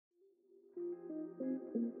Look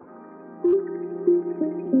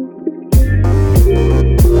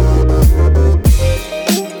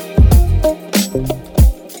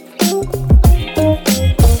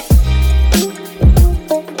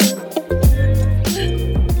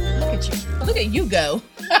at you go.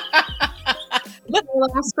 The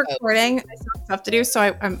last recording, I still have stuff to do, so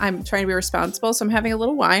I'm trying to be responsible. So I'm having a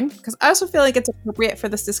little wine because I also feel like it's appropriate for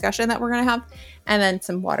this discussion that we're going to have, and then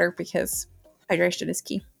some water because hydration is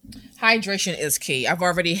key. Hydration is key. I've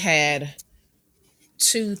already had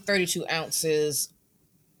 32 ounces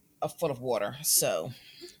full of water, so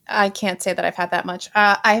I can't say that I've had that much.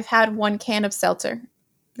 I've had 1 can of seltzer.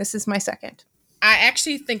 This is my second. I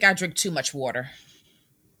actually think I drink too much water.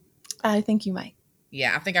 I think you might.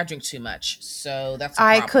 Yeah, I think I drink too much, so that's a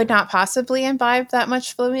I problem. could not possibly imbibe that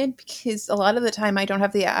much fluid because a lot of the time I don't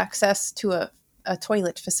have the access to a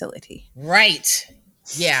toilet facility. Right.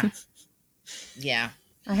 Yeah. Yeah.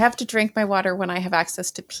 I have to drink my water when I have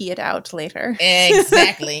access to pee it out later.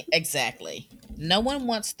 Exactly. Exactly. No one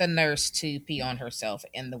wants the nurse to pee on herself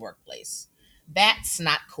in the workplace. That's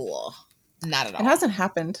not cool. Not at all. It hasn't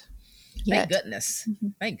happened yet. Thank goodness.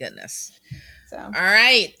 Thank goodness. So. All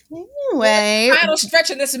right. Anyway. Final stretch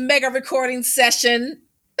of this mega recording session.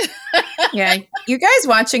 Yeah. You guys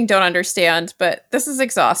watching don't understand, but this is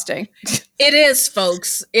exhausting. It is,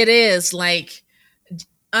 folks. It is. Like,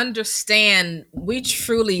 understand, we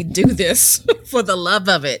truly do this for the love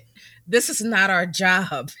of it. This is not our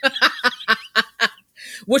job.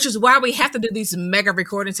 Which is why we have to do these mega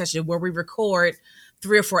recording sessions where we record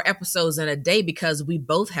 3 or 4 episodes in a day, because we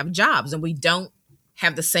both have jobs and we don't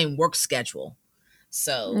have the same work schedule.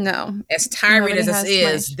 So no, as tiring as this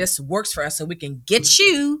is, this works for us so we can get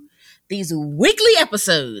you these weekly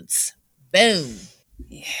episodes. Boom.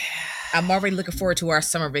 Yeah. I'm already looking forward to our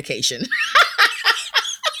summer vacation.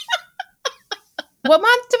 What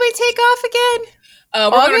month do we take off again?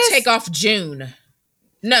 We're going to take off June.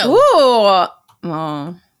 No. Ooh.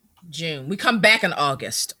 Oh. June. We come back in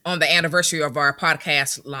August on the anniversary of our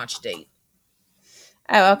podcast launch date.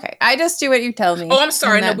 Oh, okay. I just do what you tell me. Oh, I'm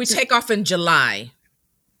sorry. No, we take off in July.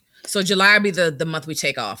 So July will be the month we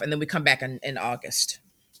take off, and then we come back in August.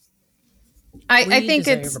 I think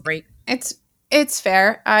it's a break. It's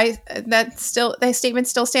fair. That statement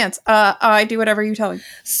still stands. I do whatever you tell me.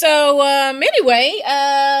 So anyway,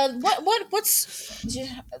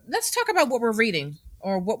 let's talk about what we're reading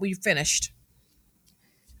or what we finished.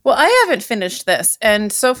 Well, I haven't finished this,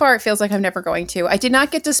 and so far it feels like I'm never going to. I did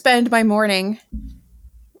not get to spend my morning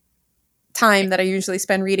time that I usually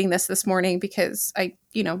spend reading this morning because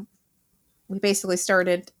we basically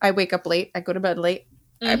started. I wake up late. I go to bed late.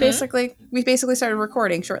 Mm-hmm. We basically started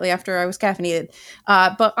recording shortly after I was caffeinated.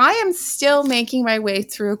 But I am still making my way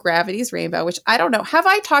through Gravity's Rainbow, which I don't know. Have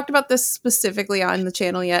I talked about this specifically on the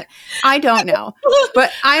channel yet? I don't know.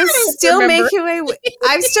 But I'm still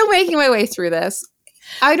making my way through this.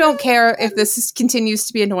 I don't care if this continues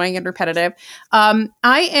to be annoying and repetitive. I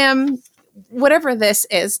am, whatever this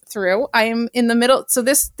is through, I am in the middle. So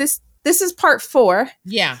this is part 4.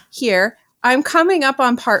 Yeah. Here. I'm coming up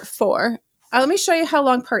on part 4. Let me show you how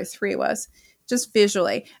long part 3 was, just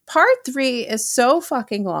visually. Part 3 is so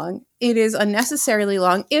fucking long. It is unnecessarily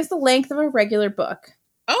long. It's the length of a regular book.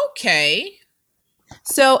 Okay.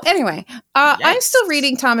 So anyway, I'm still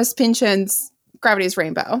reading Thomas Pynchon's Gravity's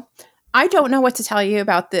Rainbow. I don't know what to tell you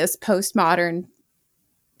about this postmodern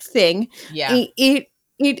thing. Yeah. It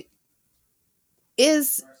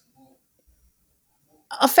is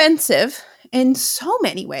offensive in so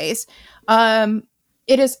many ways.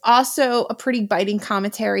 It is also a pretty biting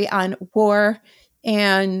commentary on war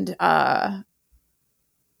and the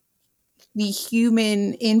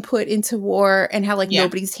human input into war and how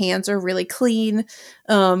nobody's hands are really clean.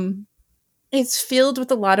 It's filled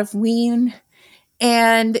with a lot of ween,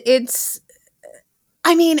 and it's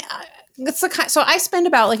the kind. So I spend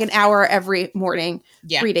about an hour every morning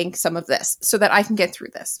reading some of this so that I can get through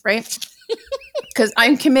this, right? Because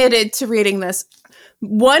I'm committed to reading this.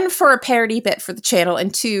 1, for a parody bit for the channel,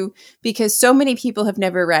 and 2, because so many people have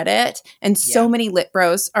never read it, and so many lit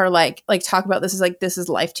bros are talk about this is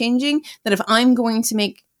life-changing, that if I'm going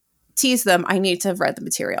to tease them, I need to have read the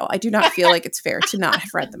material. I do not feel like it's fair to not have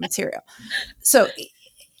read the material. So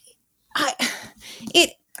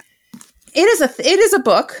it is a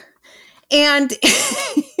book, and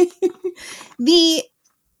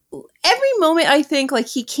every moment I think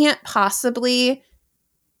he can't possibly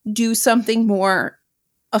do something more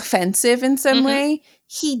offensive in some way,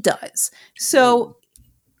 he does. So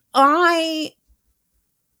I'm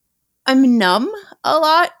numb a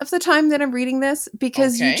lot of the time that I'm reading this,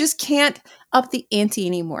 because you just can't up the ante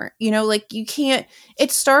anymore. You can't.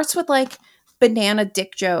 It starts with banana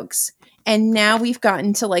dick jokes. And now we've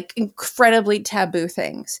gotten to like incredibly taboo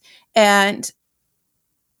things. And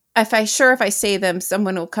if I say them,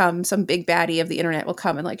 someone will come, some big baddie of the internet will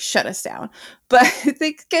come and like shut us down. But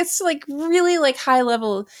it gets to like really like high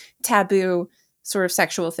level taboo sort of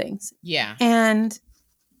sexual things. Yeah. And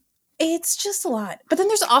it's just a lot. But then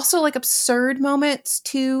there's also like absurd moments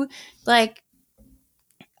too. Like,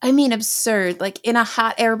 I mean, absurd, like in a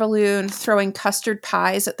hot air balloon throwing custard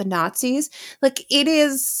pies at the Nazis. Like it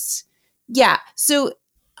is. Yeah. So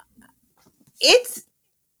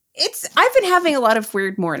I've been having a lot of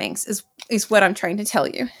weird mornings is what I'm trying to tell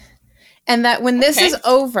you. And that when this is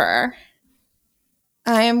over,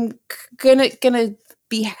 I am gonna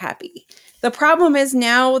be happy. The problem is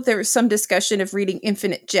now there's some discussion of reading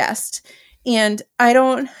Infinite Jest, and I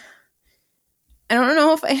don't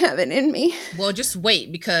know if I have it in me. Well, just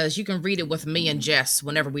wait, because you can read it with me and Jess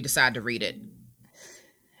whenever we decide to read it.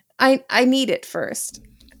 I need it first.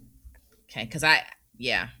 Okay, because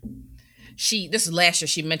this is last year,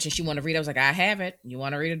 she mentioned she wanted to read it. I was like, I have it. You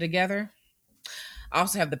want to read it together? I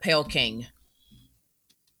also have The Pale King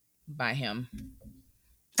by him.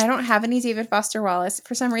 I don't have any David Foster Wallace.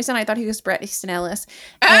 For some reason, I thought he was Bret Easton Ellis,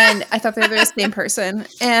 and I thought they were the same person.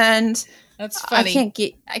 And that's funny.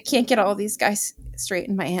 I can't get all these guys straight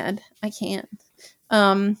in my head. I can't.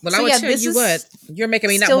 Well, I would tell you what, you're making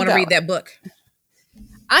me not want to read that book.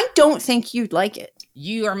 I don't think you'd like it.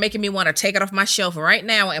 You are making me want to take it off my shelf right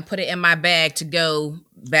now and put it in my bag to go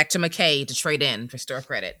back to McKay to trade in for store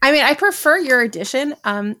credit. I mean, I prefer your edition,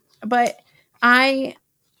 but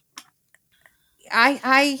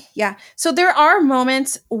yeah. So there are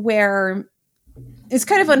moments where it's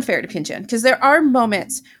kind of unfair to Pynchon, because there are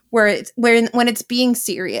moments where when it's being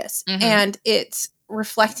serious and it's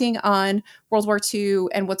reflecting on World War II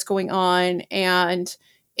and what's going on, and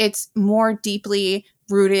it's more deeply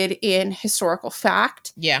rooted in historical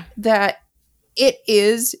fact. Yeah. That it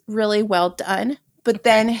is really well done. But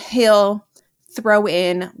then he'll throw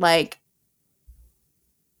in like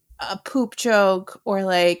a poop joke or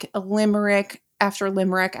like a limerick after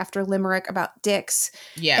limerick after limerick about dicks.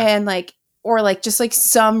 Yeah. And like, or like just like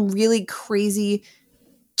some really crazy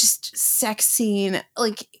just sex scene.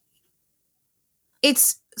 Like,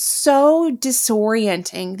 it's so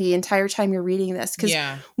disorienting the entire time you're reading this, because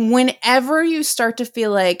whenever you start to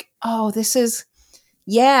feel like, oh, this is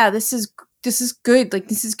good, like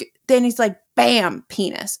this is good, then it's like bam,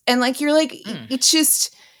 penis, and like you're like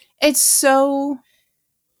it's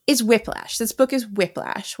whiplash. This book is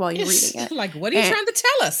whiplash while you're reading it. Like, what are you trying to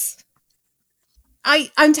tell us?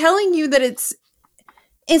 I'm telling you that it's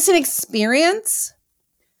an experience.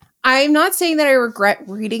 I'm not saying that I regret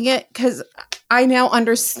reading it, because I now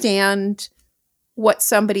understand what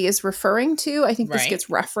somebody is referring to. I think this gets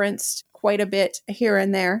referenced quite a bit here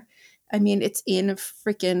and there. I mean, it's in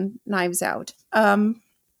freaking Knives Out.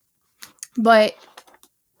 But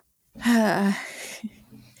I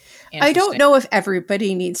don't know if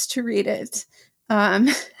everybody needs to read it.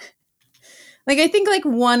 Like, I think like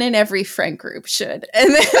one in every friend group should.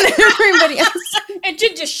 And then everybody else. And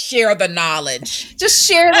just share the knowledge. Just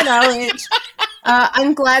share the knowledge.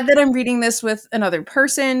 I'm glad that I'm reading this with another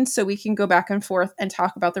person, so we can go back and forth and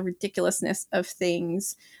talk about the ridiculousness of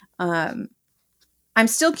things. I'm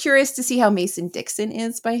still curious to see how Mason Dixon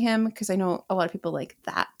is by him, because I know a lot of people like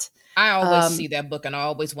that. I always see that book and I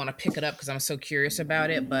always want to pick it up because I'm so curious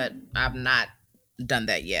about it, but I've not done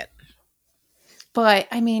that yet. But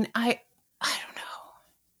I mean, I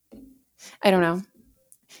don't know.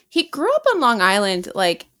 He grew up on Long Island,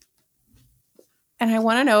 like, and I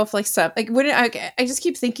want to know if like some like I just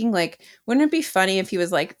keep thinking, like, wouldn't it be funny if he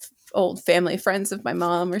was like old family friends of my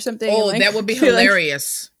mom or something? Oh, like, that would be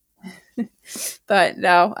hilarious. But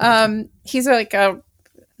no, he's like a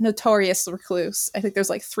notorious recluse. I think there's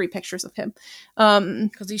like 3 pictures of him.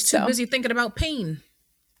 Because he's too busy thinking about pain.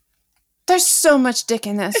 There's so much dick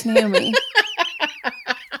in this, Naomi.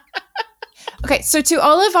 Okay, so to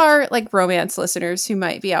all of our like romance listeners who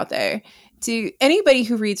might be out there, to anybody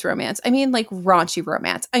who reads romance, I mean like raunchy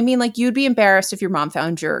romance. I mean like you'd be embarrassed if your mom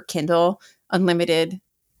found your Kindle unlimited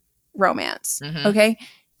romance. Okay?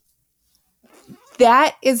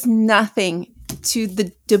 That is nothing to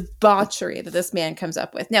the debauchery that this man comes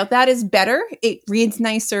up with. Now, that is better. It reads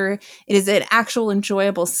nicer. It is an actual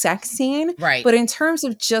enjoyable sex scene. Right. But in terms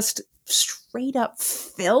of just straight up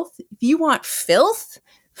filth, if you want filth.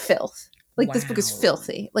 Like, this book is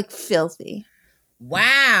filthy. Like, filthy.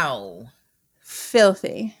 Wow.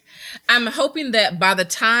 Filthy. I'm hoping that by the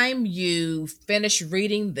time you finish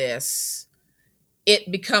reading this,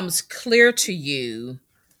 it becomes clear to you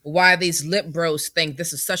why these lip bros think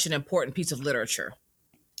this is such an important piece of literature.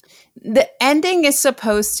 The ending is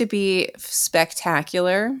supposed to be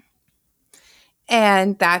spectacular,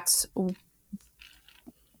 and that's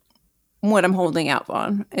what I'm holding out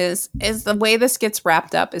on. Is the way this gets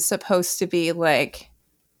wrapped up is supposed to be like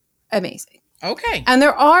amazing. Okay. And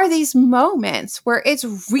there are these moments where it's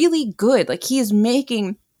really good. Like he is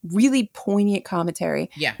making really poignant commentary.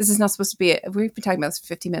 Yeah. This is not supposed to be we've been talking about this for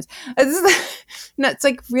 15 minutes. No, it's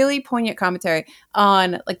like really poignant commentary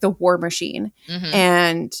on like the war machine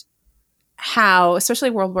and how,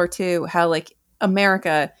 especially World War II, how like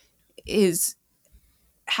America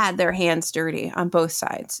had their hands dirty on both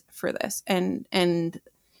sides for this. And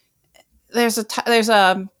there's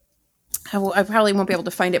a I probably won't be able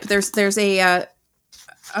to find it, but there's a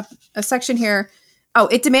section here. Oh,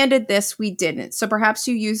 it demanded this. We didn't. So perhaps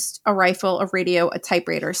you used a rifle, a radio, a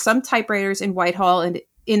typewriter. Some typewriters in Whitehall and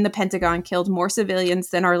in the Pentagon killed more civilians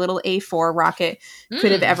than our little A4 rocket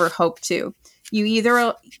could have ever hoped to.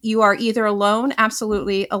 You are either alone,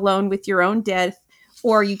 absolutely alone with your own death,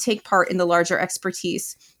 or you take part in the larger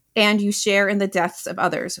expertise and you share in the deaths of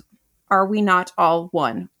others. Are we not all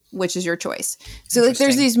one? Which is your choice. So like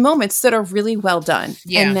there's these moments that are really well done.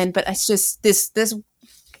 Yeah. And then, but it's just this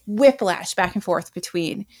whiplash back and forth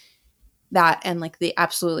between that and like the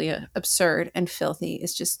absolutely absurd and filthy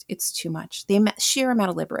is just, it's too much. The sheer amount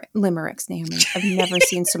of limericks, Naomi. I've never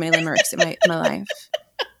seen so many limericks in my life.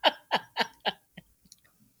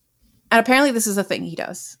 And apparently this is a thing he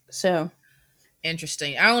does. So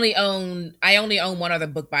interesting. I only own one other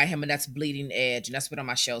book by him, and that's Bleeding Edge, and that's been on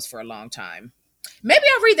my shelves for a long time. Maybe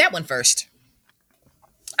I'll read that one first.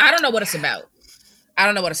 I don't know what it's about.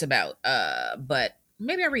 But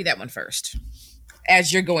maybe I'll read that one first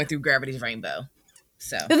as you're going through Gravity's Rainbow.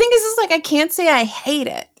 So the thing is like I can't say I hate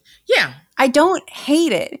it. Yeah. I don't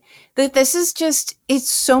hate it. That this is just, it's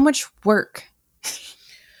so much work.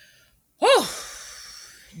 Oh,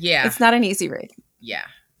 yeah. It's not an easy read. Yeah.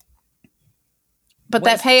 But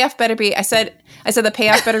that payoff better be, I said the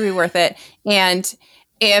payoff better be worth it. And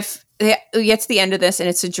if we get to the end of this and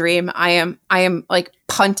it's a dream, I am like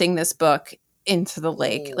punting this book into the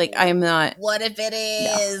lake. Ooh. Like I am not. What if it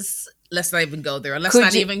is? No. Let's not even go there.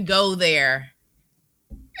 Even go there.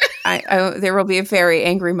 There will be a very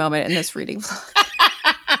angry moment in this reading.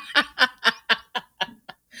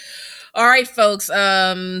 All right, folks.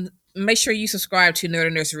 Make sure you subscribe to Nerd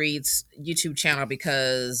and Nurse Reads YouTube channel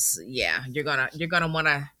because you're gonna want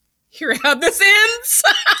to hear how this ends.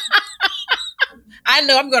 I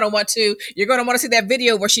know I'm gonna want to. You're gonna want to see that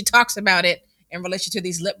video where she talks about it in relation to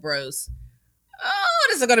these lip bros. Oh,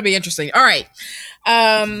 this is gonna be interesting. All right.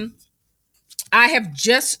 I have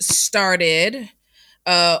just started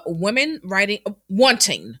Wanting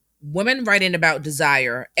Women Writing About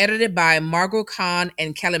Desire, edited by Margot Kahn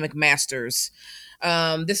and Kelly McMasters.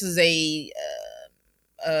 This is a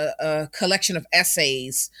collection of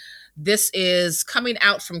essays. This is coming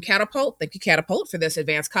out from Catapult. Thank you, Catapult, for this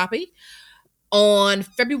advanced copy on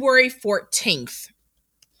February 14th.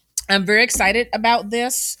 I'm very excited about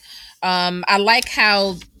this. I like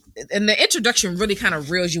how, and the introduction really kind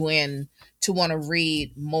of reels you in to want to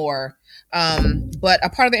read more. But a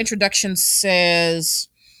part of the introduction says,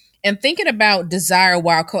 in thinking about desire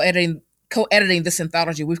while co-editing this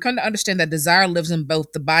anthology, we've come to understand that desire lives in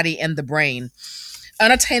both the body and the brain.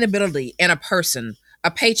 Unattainability in a person, a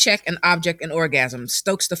paycheck, an object, an orgasm,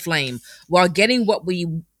 stokes the flame, while getting what we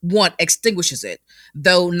want extinguishes it,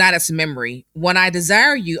 though not its memory. When I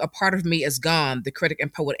desire you, a part of me is gone, the critic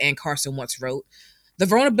and poet Anne Carson once wrote. The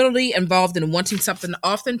vulnerability involved in wanting something,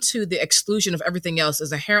 often to the exclusion of everything else,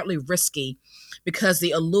 is inherently risky because the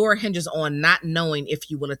allure hinges on not knowing if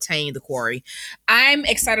you will attain the quarry. I'm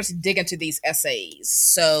excited to dig into these essays.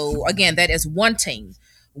 So again, that is Wanting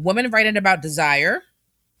Women Writing About Desire,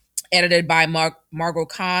 edited by Margot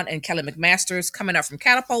Kahn and Kelly McMasters, coming out from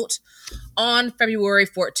Catapult on February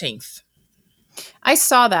 14th. I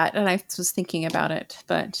saw that and I was thinking about it,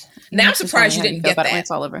 but now I'm surprised you didn't get that. When it's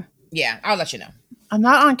all over. Yeah, I'll let you know. I'm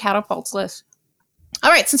not on Catapult's list. All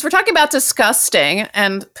right, since we're talking about disgusting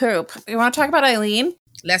and poop, you want to talk about Eileen?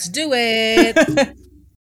 Let's do it. I'm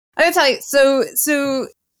gonna tell you. So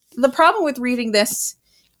the problem with reading this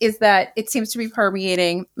is that it seems to be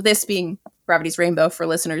permeating. This being Gravity's Rainbow for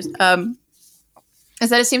listeners, is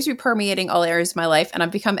that it seems to be permeating all areas of my life, and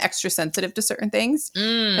I've become extra sensitive to certain things.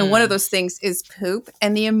 And one of those things is poop,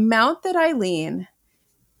 and the amount that Eileen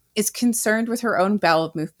is concerned with her own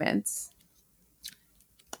bowel movements.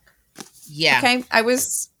 Yeah. Okay. I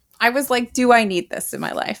was like, do I need this in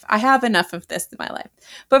my life? I have enough of this in my life.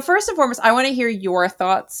 But first and foremost, I want to hear your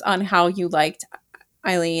thoughts on how you liked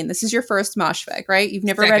Eileen. This is your first Moshfegh, right? You've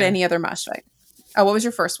never read any other Moshfegh. Oh, what was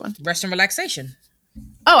your first one? Rest and Relaxation.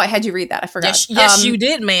 Oh, I had you read that. I forgot. Yes, you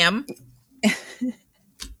did, ma'am.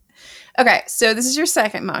 Okay, so this is your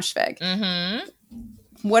second mosh fig.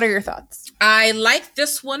 Mm-hmm. What are your thoughts? I like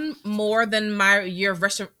this one more than my Year of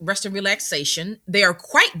Rest and Relaxation. They are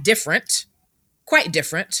quite different. Quite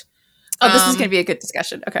different. Oh, this is going to be a good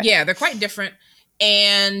discussion. Okay. Yeah, they're quite different.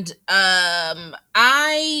 And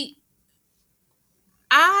I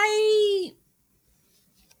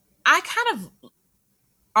kind of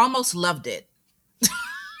almost loved it.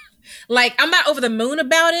 Like, I'm not over the moon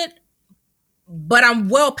about it, but I'm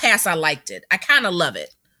well past I liked it. I kind of love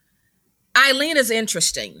it. Eileen is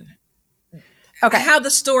interesting. Okay. How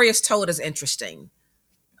the story is told is interesting.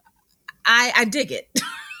 I dig it.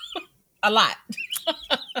 A lot.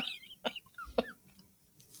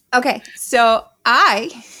 Okay, so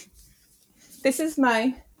this is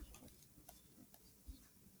my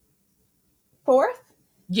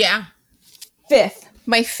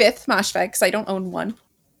my fifth mosh fig, because I don't own one.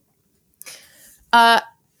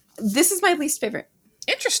 This is my least favorite.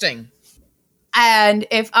 Interesting. And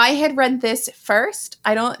if I had read this first,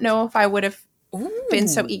 I don't know if I would have been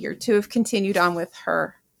so Ooh. eager to have continued on with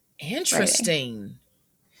her. Interesting. Writing.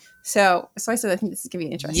 So I said I think this is gonna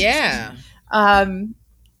be interesting. Yeah.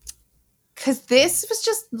 Because this was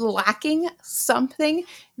just lacking something.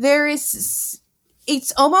 It's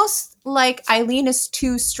almost like Eileen is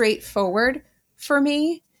too straightforward for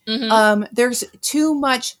me. Mm-hmm. There's too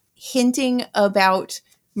much hinting about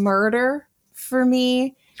murder for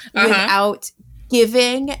me without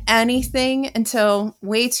giving anything until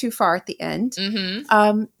way too far at the end.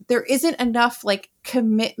 Mm-hmm. There isn't enough like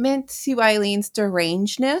commitment to Eileen's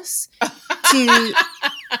derangedness to.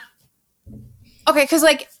 Okay, because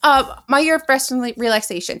like my Year of Rest and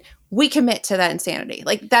Relaxation, we commit to that insanity.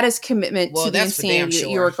 Like that is commitment to the insanity that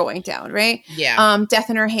you are going down, right? Yeah. Death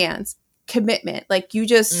in Her Hands, commitment. Like you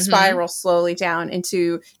just spiral slowly down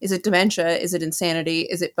into, is it dementia? Is it insanity?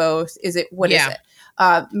 Is it both? Is it, what is it?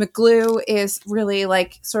 McGlue is really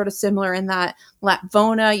like sort of similar in that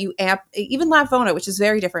Lapvona, you amp, even Lapvona, which is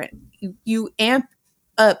very different. You amp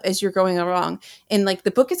up as you're going along, and like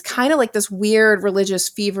the book is kind of like this weird religious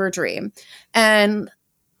fever dream, and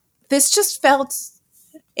this just felt,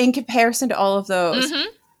 in comparison to all of those,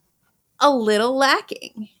 a little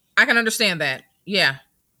lacking. I can understand that. Yeah.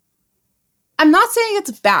 I'm not saying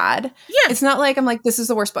it's bad. Yeah. It's not like I'm like, this is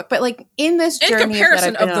the worst book, but like in this journey that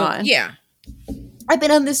I've been on, I've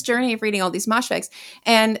been on this journey of reading all these mosh figs,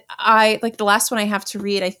 and I like the last one I have to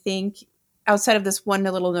read, I think, outside of this one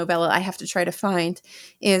little novella I have to try to find,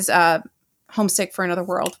 is Homesick for Another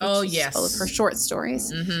World, which is all of her short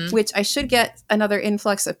stories, which I should get another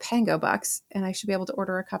influx of Pango bucks, and I should be able to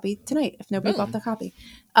order a copy tonight if nobody bought the copy.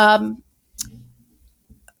 Because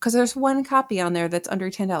there's one copy on there that's under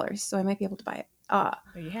 $10, so I might be able to buy it.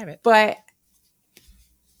 There you have it. But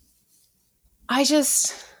I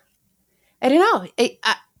don't know.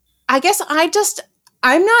 I guess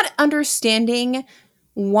I'm not understanding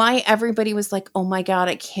why everybody was like, oh my God,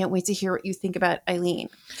 I can't wait to hear what you think about Eileen.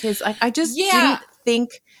 Because I just didn't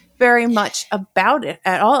think very much about it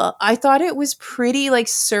at all. I thought it was pretty like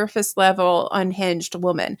surface level, unhinged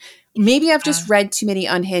woman. Maybe I've just read too many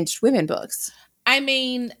unhinged women books. I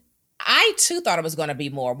mean, I too thought it was going to be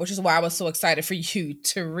more, which is why I was so excited for you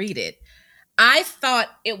to read it. I thought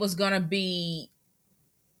it was going to be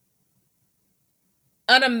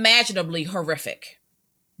unimaginably horrific.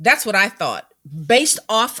 That's what I thought, based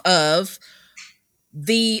off of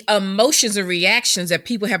the emotions and reactions that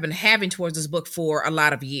people have been having towards this book for a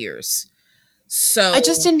lot of years. So I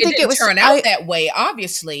just didn't think it was turn out that way.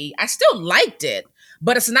 Obviously, I still liked it,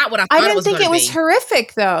 but it's not what I thought it was going to be. I didn't think it was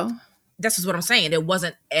horrific, though. This is what I'm saying. It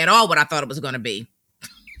wasn't at all what I thought it was going to be.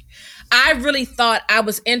 I really thought I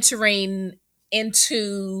was entering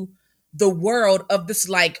into the world of this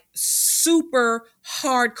like super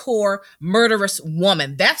hardcore murderous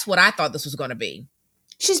woman. That's what I thought this was going to be.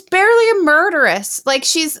 She's barely a murderess. Like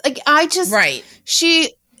she's like,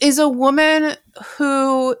 she is a woman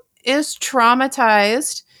who is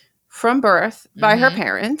traumatized from birth by her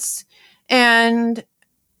parents and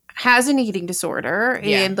has an eating disorder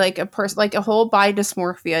and like a whole body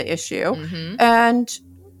dysmorphia issue. And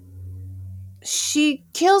she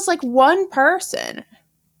kills like one person.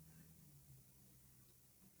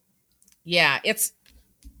 Yeah, it's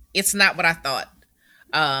not what I thought.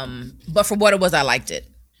 But for what it was, I liked it.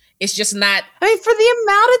 It's just not. I mean, for the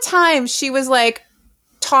amount of time she was like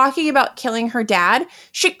talking about killing her dad,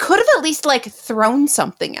 she could have at least like thrown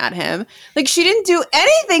something at him. Like she didn't do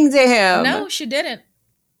anything to him. No, she didn't.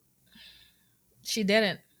 She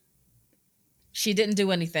didn't. She didn't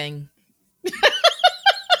do anything.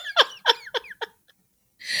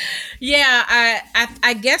 Yeah,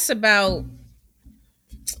 I guess about,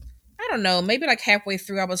 I don't know, maybe like halfway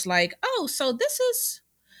through I was like, "Oh, so this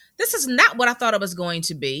is not what I thought it was going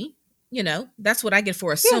to be." That's what I get for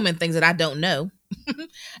Yeah. assuming things that I don't know.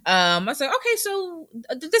 I said, "Okay, so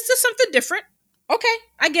this is something different." Okay,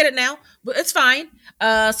 I get it now, but it's fine.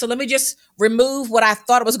 So let me just remove what I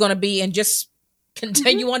thought it was going to be and just Mhm.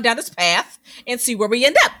 continue on down this path and see where we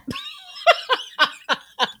end up.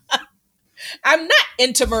 I'm not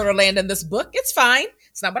into Murderland in this book. It's fine.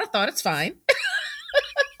 It's not what I thought. It's fine.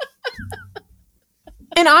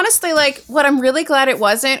 And honestly, like, what I'm really glad it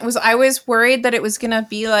wasn't was I was worried that it was gonna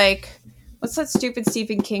be like, what's that stupid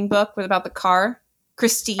Stephen King book with about the car, Oh,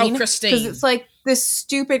 Christine? Because it's Christine. like this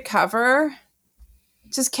stupid cover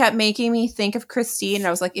just kept making me think of Christine. And I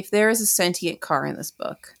was like, if there is a sentient car in this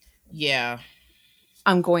book, Yeah.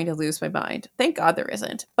 I'm going to lose my mind. Thank God there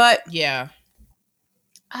isn't. But Yeah.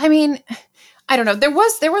 I mean, I don't know. There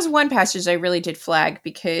was one passage I really did flag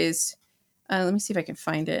because let me see if I can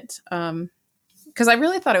find it. Because I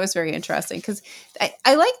really thought it was very interesting. Because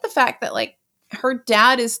I like the fact that like her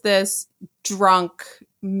dad is this drunk,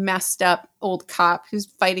 messed up old cop who's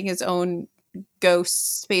fighting his own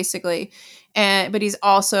ghosts, basically, but he's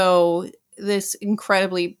also this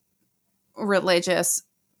incredibly religious,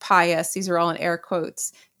 pious. These are all in air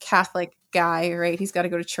quotes. Catholic guy, right? He's got to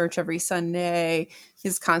go to church every Sunday.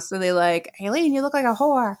 He's constantly like, "Aileen, you look like a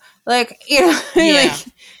whore," like Yeah. like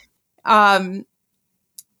um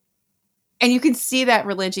and you can see that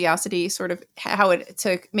religiosity sort of how it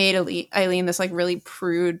made Eileen this like really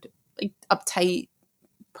prude, like uptight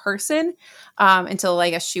person until I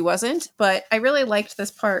guess she wasn't. But I really liked this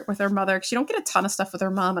part with her mother because you don't get a ton of stuff with her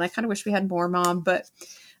mom, and I kind of wish we had more mom. But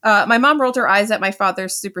my mom rolled her eyes at my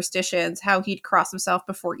father's superstitions, how he'd cross himself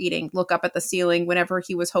before eating, look up at the ceiling whenever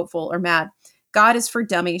he was hopeful or mad. God is for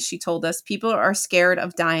dummies, she told us. People are scared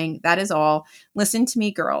of dying. That is all. Listen to me,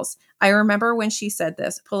 girls. I remember when she said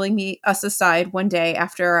this, pulling us aside one day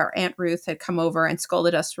after our Aunt Ruth had come over and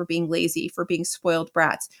scolded us for being lazy, for being spoiled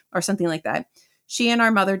brats, or something like that. She and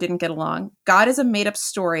our mother didn't get along. God is a made up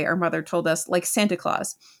story, our mother told us, like Santa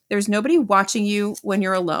Claus. There's nobody watching you when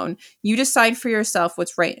you're alone. You decide for yourself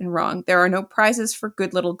what's right and wrong. There are no prizes for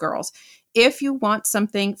good little girls. If you want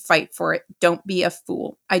something, fight for it. Don't be a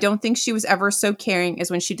fool. I don't think she was ever so caring as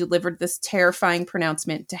when she delivered this terrifying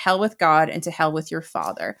pronouncement, to hell with God and to hell with your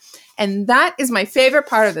father. And that is my favorite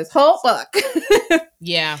part of this whole book.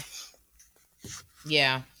 Yeah.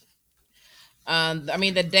 Yeah. I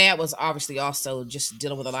mean, the dad was obviously also just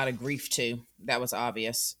dealing with a lot of grief too. That was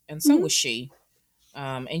obvious, and so Mhm. was she.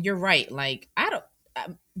 And you're right. Like, I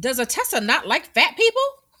don't. Does Atessa not like fat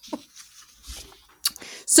people?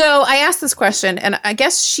 So I asked this question, and I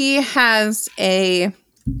guess she had an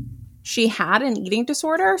eating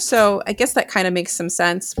disorder. So I guess that kind of makes some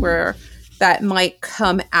sense where that might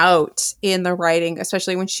come out in the writing,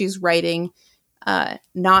 especially when she's writing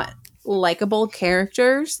not likable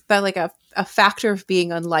characters. That like a factor of being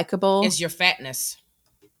unlikable, Is your fatness?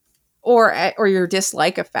 or your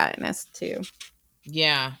dislike of fatness too.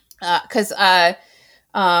 Yeah. Because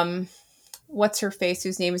um, what's her face,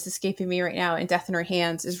 whose name is escaping me right now, in Death in Her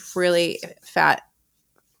Hands, is really fat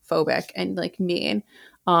phobic and like mean.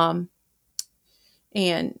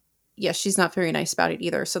 And yeah, she's not very nice about it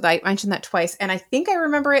either. So I mentioned that twice, and I think I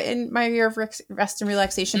remember it in my year of rest and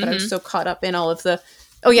relaxation, but I was Mm-hmm. so caught up in all of the.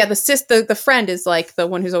 Oh yeah, the friend is like the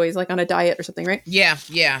one who's always like on a diet or something, right? Yeah.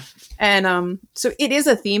 Yeah. And so it is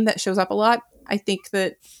a theme that shows up a lot. I think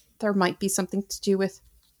that there might be something to do with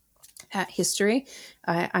history.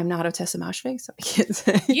 I'm not a Tessa Moshfegh, so I can't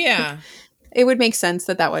say. Yeah. It would make sense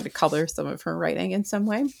that would color some of her writing in some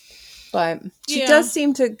way. But she Yeah. does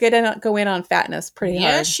seem to go in on fatness pretty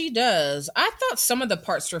Yeah, hard. she does. I thought some of the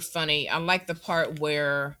parts were funny. I like the part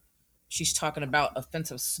where she's talking about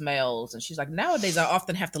offensive smells, and she's like, "Nowadays, I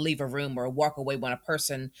often have to leave a room or walk away when a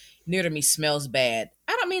person near to me smells bad.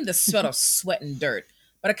 I don't mean the smell of sweat and dirt,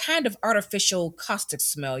 but a kind of artificial caustic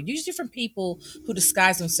smell, usually from people who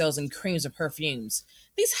disguise themselves in creams or perfumes.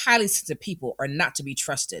 These highly sensitive people are not to be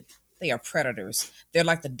trusted. They are predators. They're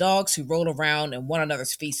like the dogs who roll around in one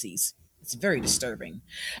another's feces. It's very disturbing."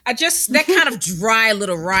 That kind of dry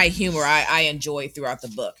little wry humor I enjoy throughout the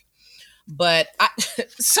book. But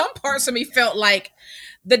some parts of me felt like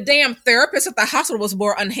the damn therapist at the hospital was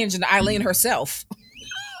more unhinged than Eileen herself.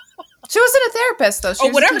 She wasn't a therapist though. She Or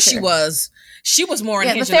was a whatever teacher. she was. She was more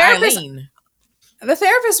Yeah, unhinged than Eileen. the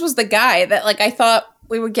therapist was the guy that like I thought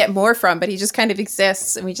we would get more from, but he just kind of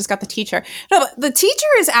exists, and we just got the teacher. No, but the teacher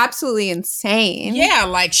is absolutely insane. Yeah,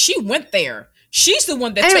 like she went there. She's the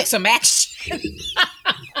one that Anyway. took some action.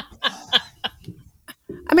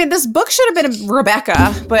 I mean, this book should have been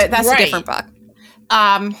Rebecca, but that's a different book.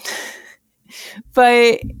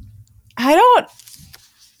 But I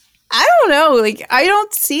don't know. Like, I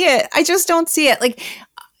don't see it. I just don't see it. Like,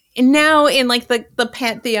 now in like the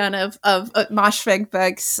pantheon of Mosfeg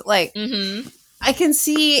books, like, I can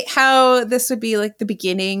see how this would be like the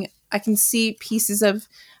beginning. I can see pieces of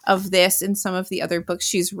this in some of the other books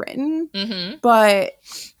she's written, but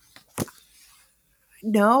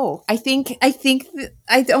no, I don't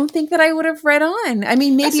think that I would have read on. I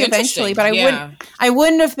mean, maybe eventually, but I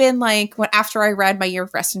wouldn't have been like, when after I read My Year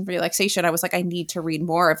of Rest and Relaxation, I was like, I need to read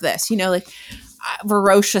more of this, you know, like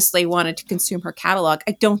ferociously wanted to consume her catalog.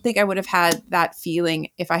 I don't think I would have had that feeling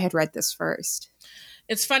if I had read this first.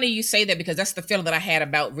 It's funny you say that, because that's the feeling that I had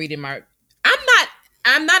about reading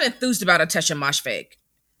I'm not enthused about Atesha Mosfeg.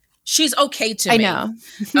 She's okay to me. I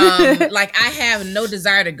know. Like, I have no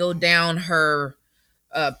desire to go down her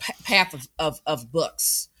path of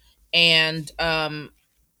books. And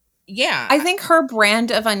yeah. I think her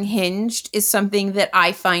brand of unhinged is something that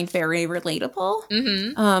I find very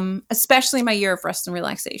relatable. Especially My Year of Rest and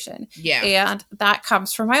Relaxation. Yeah. And that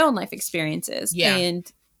comes from my own life experiences. Yeah.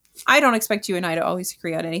 And I don't expect you and I to always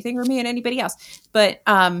agree on anything, or me and anybody else. But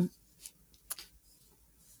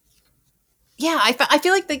yeah, I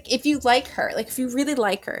feel like if you like her, like if you really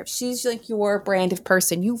like her, if she's like your brand of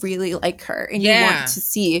person, you really like her, and you want to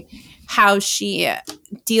see how she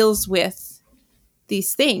deals with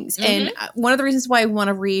these things. And one of the reasons why I want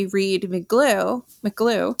to reread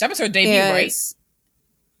McGlue. That was her debut, right?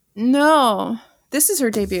 No, this is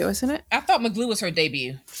her debut, isn't it? I thought McGlue was her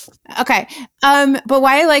debut. Okay. But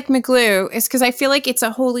why I like McGlue is because I feel like it's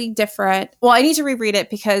a wholly different. Well, I need to reread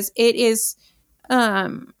it because it is.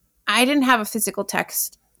 I didn't have a physical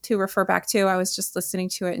text to refer back to. I was just listening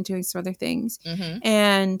to it and doing some other things.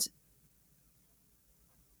 And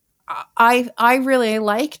I really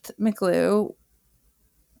liked McGlue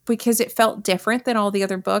because it felt different than all the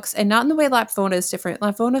other books, and not in the way Lapvona is different.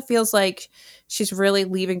 Lapvona feels like she's really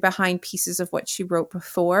leaving behind pieces of what she wrote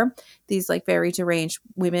before, these like very deranged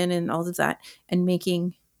women and all of that, and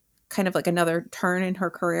making kind of like another turn in her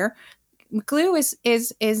career. McGlue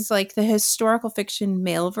is like the historical fiction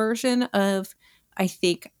male version of, I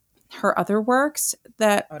think, her other works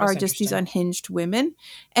that are just these unhinged women.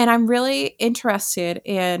 And I'm really interested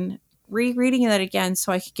in rereading that again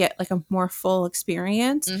so I could get like a more full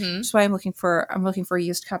experience. That's why I'm looking for a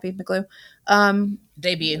used copy of McGlue.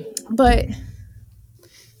 Debut. But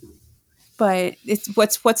it's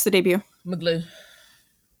what's the debut? McGlue.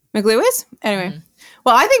 McGlue is? Anyway.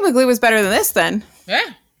 Well, I think McGlue was better than this then.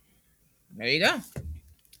 Yeah. There you go.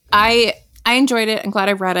 I enjoyed it. I'm glad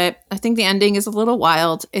I read it. I think the ending is a little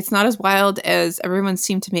wild. It's not as wild as everyone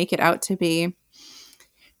seemed to make it out to be.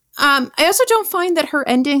 I also don't find that her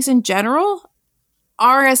endings in general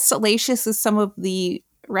are as salacious as some of the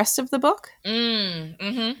rest of the book.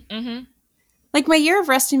 Like My Year of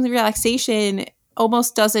Rest and Relaxation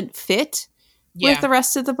almost doesn't fit with the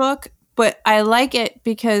rest of the book, but I like it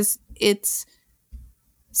because it's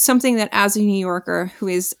something that, as a New Yorker who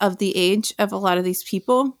is of the age of a lot of these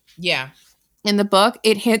people in the book,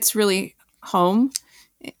 it hits really home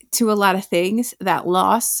to a lot of things. That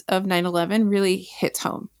loss of 9/11 really hits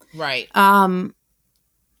home. Right. And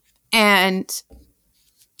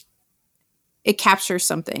it captures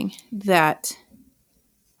something that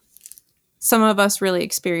some of us really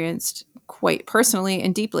experienced quite personally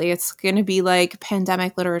and deeply. It's going to be like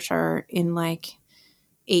pandemic literature in like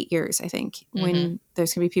 8 years, I think, when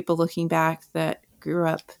there's going to be people looking back that grew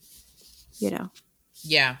up, you know.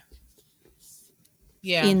 Yeah.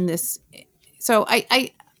 In this. So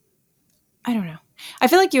I don't know. I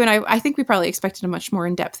feel like you and I think we probably expected a much more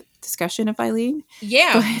in-depth discussion of Eileen.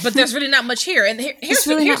 Yeah, but there's really not much here. And here's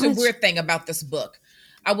the weird thing about this book.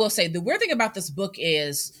 I will say the weird thing about this book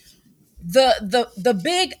is the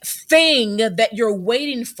big thing that you're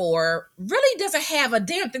waiting for really doesn't have a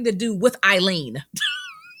damn thing to do with Eileen.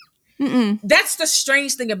 That's the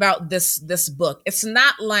strange thing about this book. It's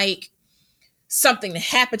not like something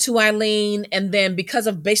happened to Eileen, and then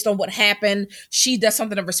based on what happened, she does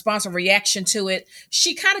something in response or reaction to it.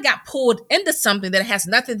 She kind of got pulled into something that has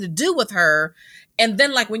nothing to do with her. And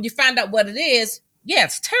then like when you find out what it is, yeah,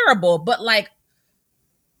 it's terrible. But like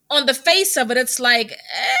on the face of it, it's like,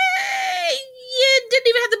 you didn't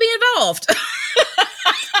even have to be involved.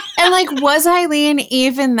 And like, was Eileen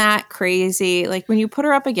even that crazy? Like when you put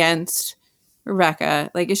her up against Rebecca,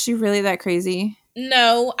 like, is she really that crazy?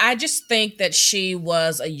 No, I just think that she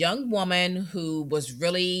was a young woman who was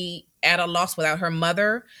really at a loss without her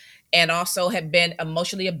mother, and also had been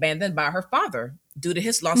emotionally abandoned by her father due to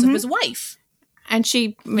his loss of his wife. And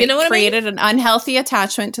she You know what I created an unhealthy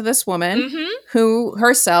attachment to this woman who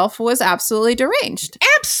herself was absolutely deranged.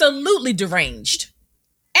 Absolutely deranged.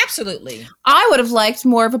 Absolutely. I would have liked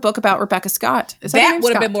more of a book about Rebecca Scott. That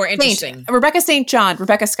would have been more interesting. Rebecca St. John.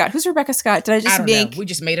 Rebecca Scott. Who's Rebecca Scott? Did I just make? We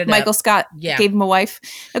just made it Michael up. Scott gave him a wife.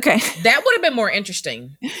 Okay. That would have been more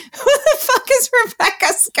interesting. Who the fuck is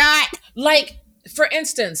Rebecca Scott? Like, for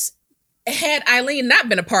instance, had Eileen not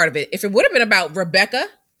been a part of it, if it would have been about Rebecca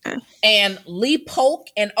and Lee Polk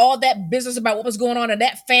and all that business about what was going on in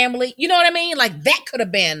that family, you know what I mean? Like, that could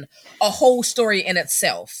have been a whole story in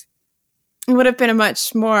itself. It would have been I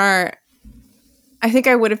think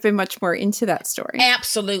I would have been much more into that story.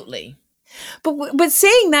 Absolutely. But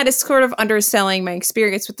saying that is sort of underselling my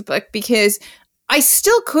experience with the book, because I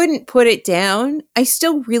still couldn't put it down. I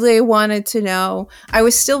still really wanted to know. I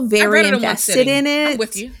was still very invested in it. I'm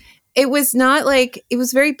with you. It was not like, it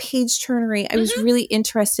was very page turnery. I was really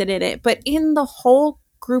interested in it. But in the whole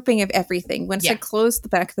grouping of everything, once I closed the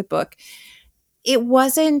back of the book, it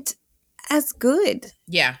wasn't as good.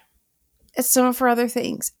 Yeah. As some of her other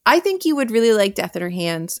things. I think you would really like Death in Her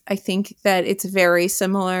Hands. I think that it's very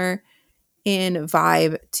similar in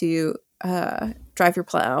vibe to Drive Your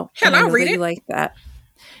Plow. Hell, I'll read it. Like that.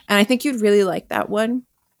 And I think you'd really like that one.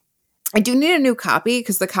 I do need a new copy,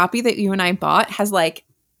 because the copy that you and I bought has like,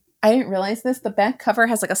 I didn't realize this, the back cover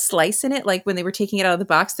has like a slice in it. Like when they were taking it out of the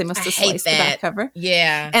box, they must have sliced the back cover.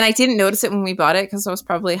 Yeah. And I didn't notice it when we bought it, because I was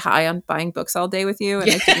probably high on buying books all day with you.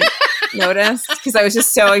 And I didn't notice, because I was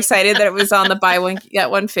just so excited that it was on the buy one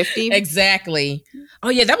get one 50. Exactly. Oh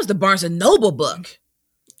yeah, that was the Barnes and Noble book.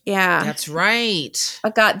 Yeah, that's right.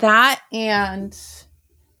 I got that and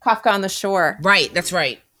Kafka on the Shore. Right, that's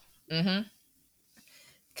right.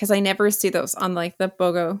 Because I never see those on like the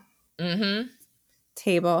BOGO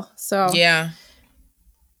table. So yeah.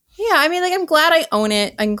 I mean, like, I'm glad I own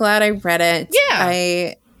it. I'm glad I read it. Yeah,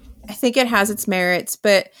 I think it has its merits.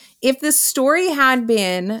 But if the story had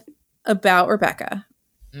been about Rebecca.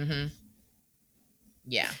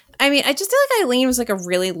 Yeah. I mean, I just feel like Eileen was like a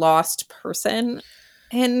really lost person.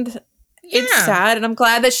 And it's sad. And I'm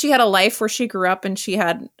glad that she had a life where she grew up and she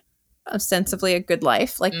had ostensibly a good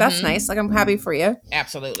life. Like, that's nice. Like, I'm happy for you.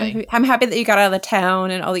 Absolutely. I'm happy that you got out of the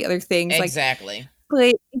town and all the other things. Exactly. Like,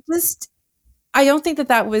 but it just, I don't think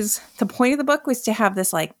that was the point of the book, was to have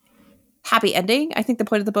this like happy ending. I think the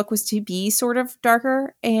point of the book was to be sort of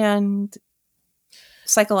darker and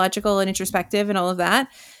psychological and introspective and all of that.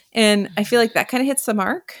 And I feel like that kind of hits the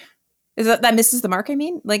mark. Is that misses the mark? I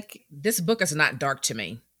mean, like, this book is not dark to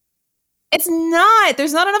me. It's not.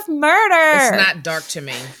 There's not enough murder. It's not dark to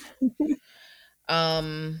me.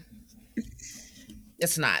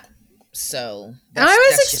 It's not. So I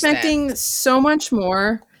was expecting so much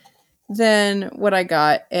more than what I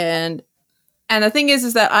got, and the thing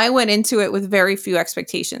is that I went into it with very few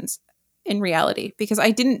expectations in reality, because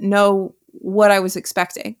I didn't know what I was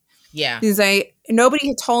expecting. Yeah. Because nobody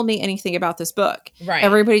had told me anything about this book. Right.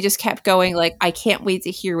 Everybody just kept going like, I can't wait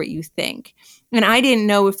to hear what you think. And I didn't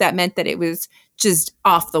know if that meant that it was just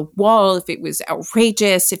off the wall, if it was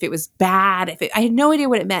outrageous, if it was bad, I had no idea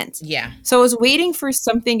what it meant. Yeah. So I was waiting for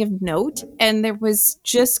something of note, and there was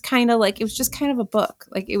just kind of like, it was just kind of a book.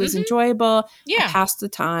 Like, it was enjoyable. Yeah. I passed the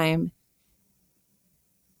time.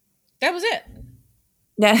 That was it.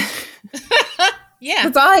 Yeah. Yeah.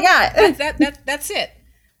 That's all I got. That's it.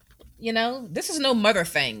 You know, this is no Mother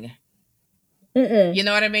thing. You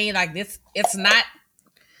know what I mean? Like, it's not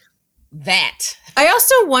that. I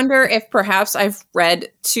also wonder if perhaps I've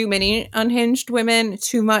read too many unhinged women,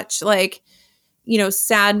 too much like, you know,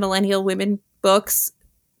 sad millennial women books,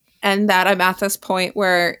 and that I'm at this point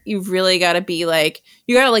where you've really got to be like,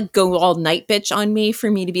 you got to like go all night bitch on me for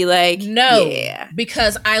me to be like, no, yeah.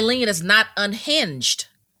 Because Eileen is not unhinged.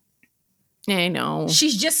 I know.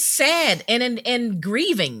 She's just sad and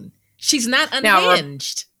grieving. She's not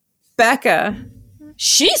unhinged. Now, Rebecca.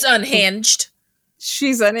 She's unhinged.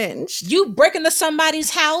 She's unhinged. You break into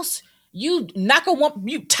somebody's house, you knock a woman,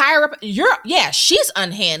 you tie her up. She's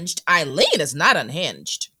unhinged. Eileen is not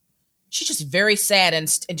unhinged. She's just very sad and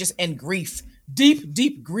just in grief.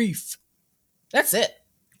 Deep grief. That's it.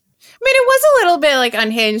 I mean, it was a little bit like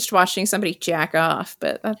unhinged watching somebody jack off,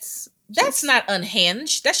 but that's not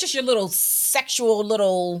unhinged. That's just your little sexual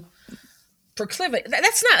little proclivity.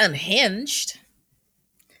 That's not unhinged.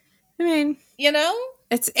 I mean, you know,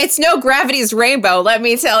 it's no Gravity's Rainbow, let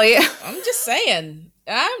me tell you. I'm just saying,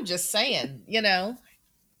 you know.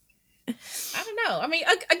 I don't know. I mean,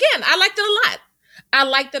 again, I liked it a lot. I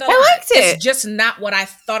liked it. It's just not what I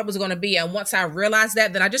thought it was going to be. And once I realized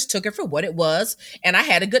that, then I just took it for what it was, and I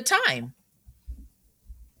had a good time.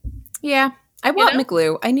 Yeah. I You want know?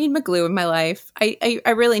 McGlue. I need McGlue in my life. I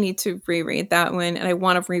really need to reread that one, and I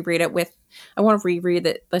want to reread it with. I want to reread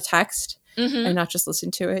the text Mm-hmm. and not just listen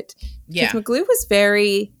to it, because Yeah. McGlue was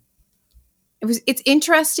very. It's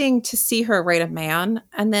interesting to see her write a man,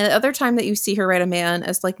 and the other time that you see her write a man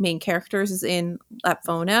as like main characters is in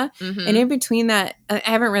Lapfona, and Mm-hmm. in between that, I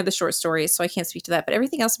haven't read the short stories, so I can't speak to that. But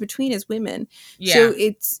everything else in between is women, so Yeah.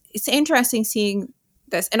 it's interesting seeing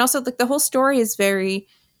this, and also like the whole story is very.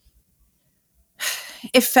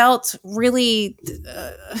 It felt really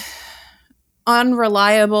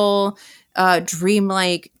unreliable,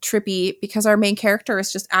 dreamlike, trippy, because our main character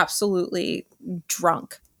is just absolutely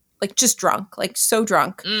drunk, like just drunk, like so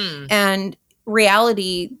drunk, Mm. and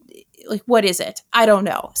reality, like what is it? I don't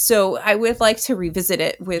know. So I would like to revisit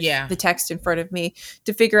it with Yeah. the text in front of me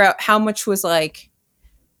to figure out how much was like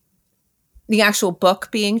the actual book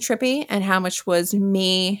being trippy and how much was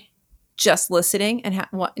me just listening and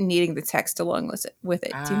needing the text along with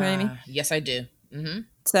it. Do you know what I mean? Yes, I do. Mm-hmm.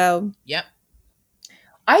 So Yep.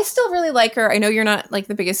 I still really like her. I know you're not like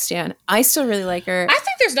the biggest stan. I still really like her. I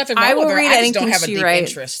think there's nothing I wrong with will her. read I just don't anything have a she deep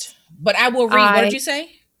writes. interest. But I will read. What did you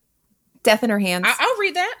say? Death in Her Hands. I'll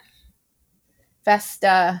read that.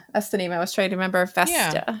 Vesta. That's the name I was trying to remember. Vesta.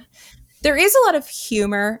 Yeah. There is a lot of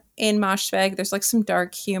humor in Moshfegh. There's like some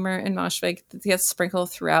dark humor in Moshfegh that gets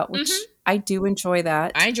sprinkled throughout, which I do enjoy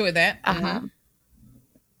that. I enjoy that. Mm-hmm.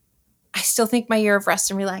 I still think My Year of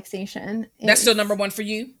Rest and Relaxation. That's still number one for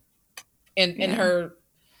you in her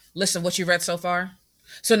list of what you've read so far.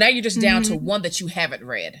 So now you're just down to one that you haven't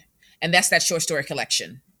read, and that's that short story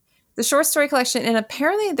collection. The short story collection, and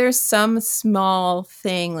apparently there's some small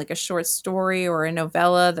thing like a short story or a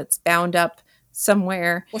novella that's bound up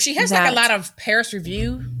somewhere. Well, she has like a lot of Paris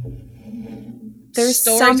Review. There's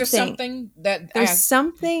stories or something that there's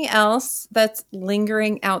something else that's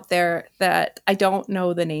lingering out there that I don't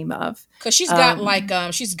know the name of. Because she's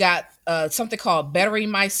got she's got something called Bettering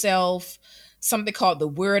Myself, something called The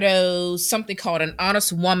Weirdos, something called An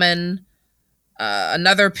Honest Woman,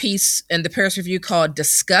 another piece in the Paris Review called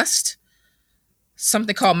Disgust,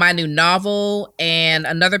 something called My New Novel, and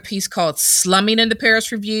another piece called Slumming in the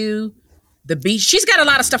Paris Review, The Beach. She's got a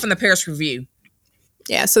lot of stuff in the Paris Review.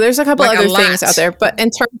 Yeah, so there's a couple other things out there, but in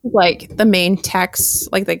terms of like the main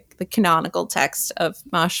text, like the canonical text of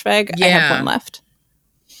Moshfegh, I have one left.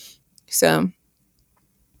 So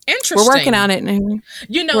interesting. We're working on it.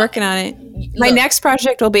 Working on it. My next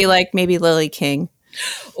project will be like maybe Lily King.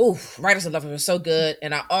 Oh, Writers of Love are so good,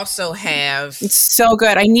 and I also have. It's so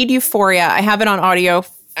good. I need Euphoria. I have it on audio.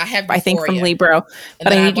 I think from Libro,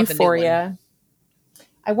 but I need Euphoria.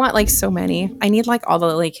 I want like so many. I need like all the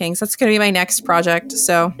Lily Kings. That's going to be my next project.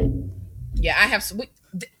 So, yeah, I have.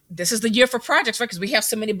 This is the year for projects, right? Because we have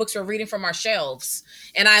so many books we're reading from our shelves,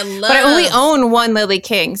 and I love. But I only own one Lily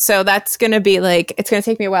King, so that's going to be like it's going to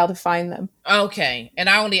take me a while to find them. Okay, and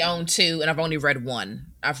I only own two, and I've only read one.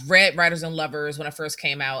 I've read Writers and Lovers when it first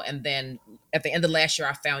came out, and then at the end of last year,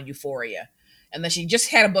 I found Euphoria, and then she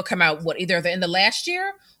just had a book come out. Either at the end of last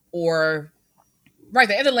year or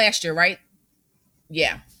the end of last year, right?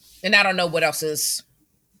 Yeah, and I don't know what else is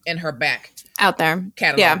in her back out there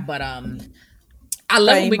catalog, yeah. But I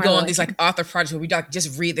love when we go on these like author projects where we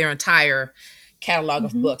just read their entire catalog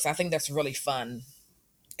of books. I think that's really fun.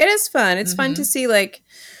 It is fun. It's fun to see like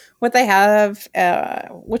what they have,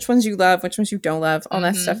 which ones you love, which ones you don't love. All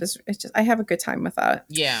that stuff is. It's just I have a good time with that.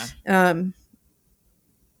 Yeah.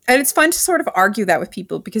 And it's fun to sort of argue that with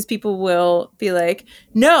people because people will be like,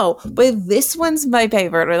 no, but this one's my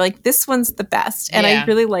favorite or like this one's the best. And I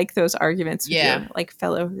really like those arguments with your like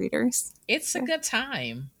fellow readers. It's a good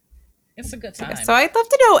time. It's a good time. So I'd love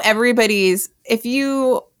to know everybody's, if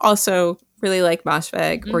you also really like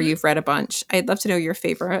Moshfegh or you've read a bunch, I'd love to know your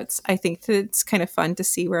favorites. I think that it's kind of fun to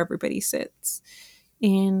see where everybody sits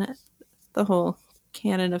in the whole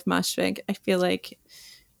canon of Moshfegh. I feel like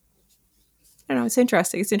I don't know. It's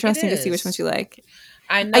interesting. It's interesting to see which ones you like.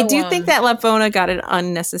 I know. I do think that Lapfona got an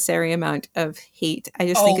unnecessary amount of hate. I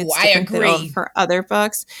just think it's different than all of her other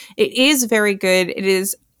books. It is very good. It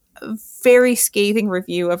is a very scathing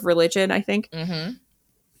review of religion, I think.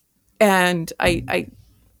 And I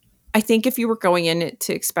think if you were going in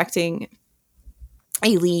to expecting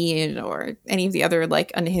Aileen or any of the other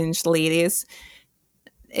like unhinged ladies,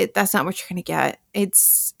 that's not what you're going to get.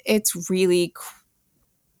 It's really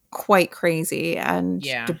quite crazy and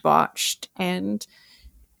debauched, and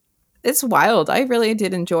it's wild. I really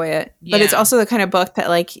did enjoy it, but it's also the kind of book that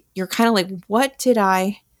like you're kind of like, what did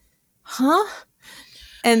I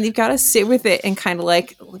and you've got to sit with it and kind of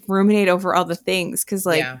like ruminate over all the things because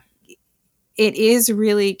like it is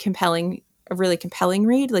really compelling, a really compelling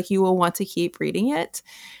read. Like you will want to keep reading it,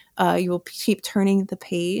 You will keep turning the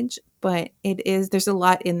page, but there's a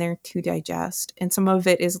lot in there to digest. And some of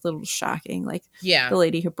it is a little shocking. Like Yeah. the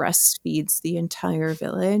lady who breastfeeds the entire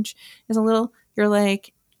village is a little, you're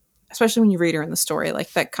like, especially when you read her in the story,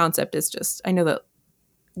 like that concept is just, I know that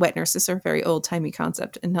wet nurses are a very old timey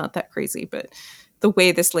concept and not that crazy, but the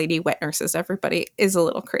way this lady wet nurses everybody is a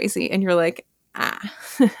little crazy. And you're like,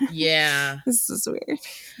 yeah, this is weird.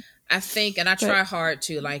 I think, and I try hard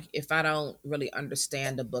to, like, if I don't really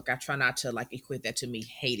understand the book, I try not to like equate that to me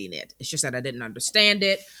hating it. It's just that I didn't understand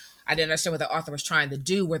it. I didn't understand what the author was trying to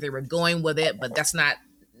do, where they were going with it, but that's not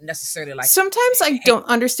necessarily like. Sometimes I don't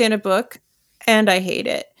understand a book and I hate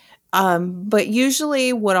it. But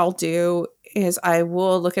usually what I'll do is I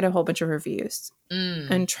will look at a whole bunch of reviews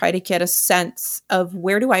and try to get a sense of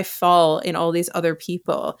where do I fall in all these other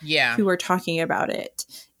people who are talking about it.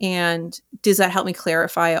 And does that help me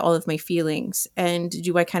clarify all of my feelings? And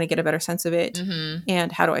do I kind of get a better sense of it? Mm-hmm.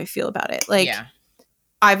 And how do I feel about it? Like,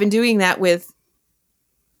 I've been doing that with,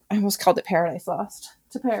 I almost called it Paradise Lost.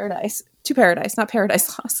 To Paradise, not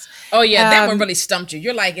Paradise Lost. Oh, yeah. That one really stumped you.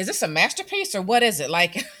 You're like, is this a masterpiece or what is it?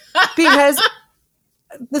 Like, because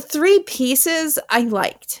the 3 pieces I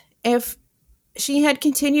liked. If she had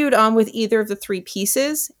continued on with either of the 3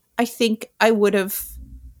 pieces, I think I would have,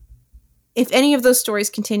 if any of those stories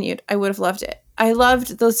continued, I would have loved it. I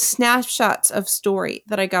loved those snapshots of story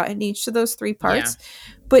that I got in each of those 3 parts. Yeah.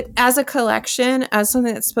 But as a collection, as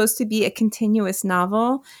something that's supposed to be a continuous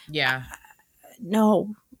novel,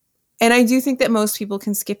 no. And I do think that most people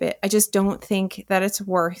can skip it. I just don't think that it's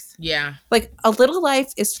worth. Yeah. Like, A Little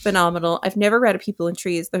Life is phenomenal. I've never read A People in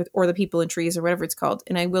Trees or The People in Trees or whatever it's called,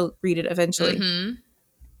 and I will read it eventually.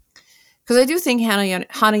 Because I do think Hana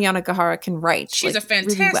Yanagihara can write. She's a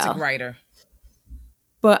fantastic writer.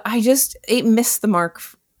 But it missed the mark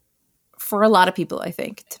for a lot of people, I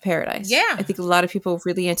think, to Paradise. Yeah. I think a lot of people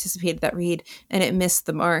really anticipated that read, and it missed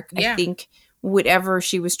the mark. Yeah. I think whatever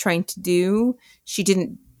she was trying to do, she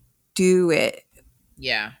didn't do it.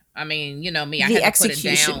 Yeah. I mean, you know me, I had to put it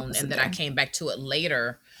down, and then I came back to it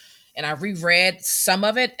later, and I reread some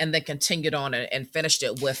of it, and then continued on it and finished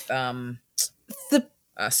it with somebody on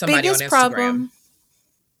Instagram.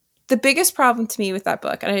 The biggest problem to me with that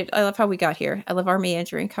book, and I love how we got here. I love our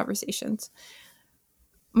meandering conversations.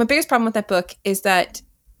 My biggest problem with that book is that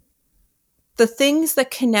the things that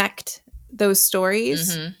connect those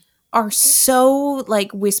stories are so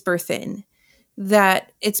like whisper thin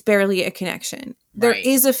that it's barely a connection. Right. There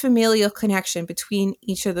is a familial connection between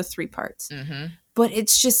each of the 3 parts, but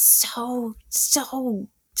it's just so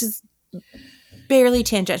just barely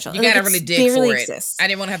tangential. You gotta really dig for it. I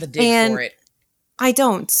didn't want to have to dig for it. I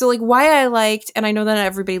don't. So like why I liked, and I know that not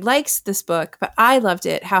everybody likes this book, but I loved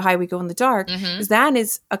it, How High We Go in the Dark, is that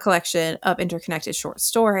is a collection of interconnected short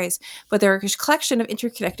stories, but they're a collection of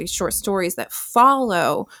interconnected short stories that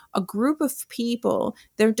follow a group of people,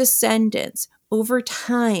 their descendants, over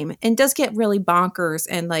time, and does get really bonkers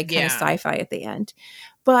and like kind of sci-fi at the end.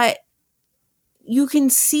 But you can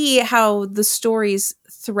see how the stories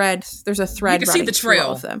there's a thread running through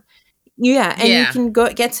all of them. Yeah, and you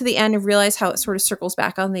can get to the end and realize how it sort of circles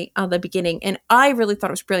back on the beginning. And I really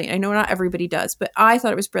thought it was brilliant. I know not everybody does, but I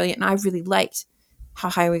thought it was brilliant, and I really liked How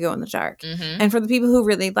High We Go in the Dark. And for the people who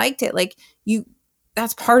really liked it, like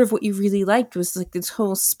that's part of what you really liked was like this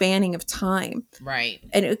whole spanning of time, right?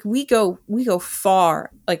 And we go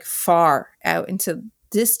far out into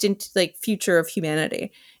distant like future of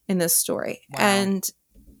humanity in this story, and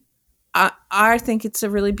I think it's a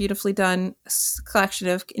really beautifully done collection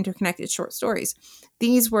of interconnected short stories.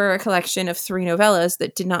 These were a collection of 3 novellas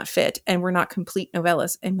that did not fit and were not complete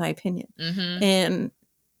novellas, in my opinion. And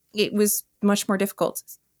it was much more difficult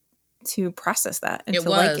to process that and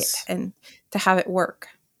like it and to have it work.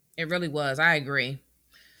 It really was. I agree.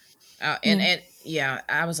 And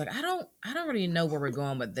I was like, I don't really know where we're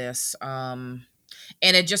going with this. And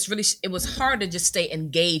it was hard to just stay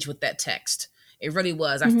engaged with that text. It really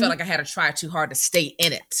was. I felt like I had to try too hard to stay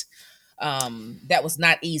in it. That was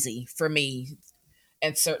not easy for me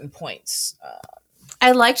at certain points.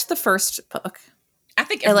 I liked the first book. I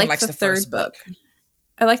think everyone likes the first book.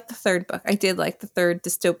 I liked the third book. I did like the third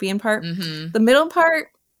dystopian part. The middle part,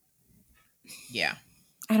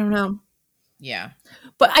 I don't know. Yeah.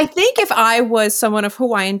 But I think if I was someone of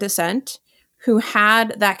Hawaiian descent who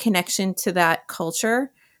had that connection to that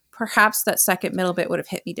culture, perhaps that second middle bit would have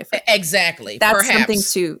hit me different. Exactly. That's something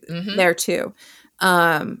there too.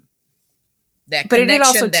 But it did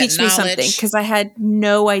also teach me something, because I had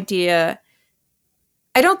no idea.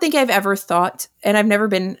 I don't think I've ever thought, and I've never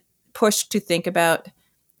been pushed to think about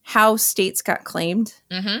how states got claimed,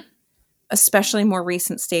 especially more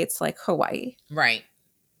recent states like Hawaii. Right.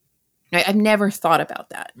 I've never thought about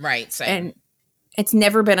that. Right. Same. And it's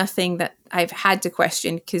never been a thing that I've had to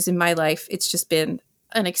question, because in my life, it's just been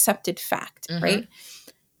an accepted fact, right?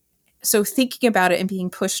 So thinking about it and being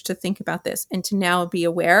pushed to think about this and to now be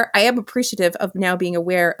aware, I am appreciative of now being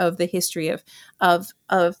aware of the history of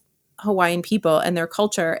Hawaiian people and their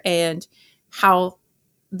culture and how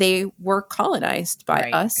they were colonized by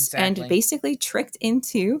us and basically tricked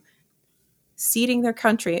into ceding their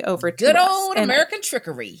country over to us. Good old American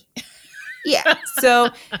trickery. Yeah. So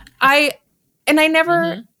I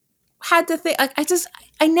never had to think, like,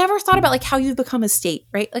 I never thought about like how you become a state,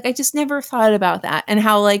 right? Like I just never thought about that, and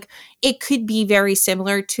how like it could be very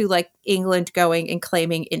similar to like England going and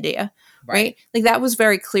claiming India, right? Like that was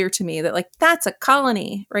very clear to me that like that's a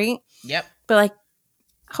colony, right? Yep. But like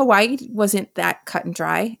Hawaii wasn't that cut and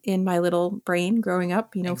dry in my little brain growing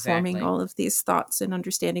up, you know, forming all of these thoughts and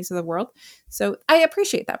understandings of the world. So I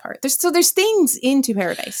appreciate that part. There's things into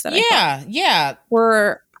Paradise that I thought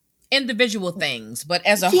were individual things, but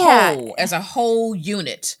as a whole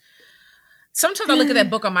unit. Sometimes I look at that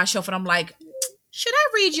book on my shelf and I'm like, should I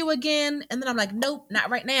read you again? And then I'm like, nope, not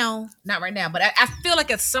right now. But I feel like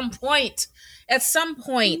at some point,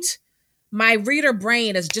 my reader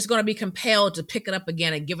brain is just going to be compelled to pick it up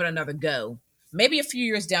again and give it another go. Maybe a few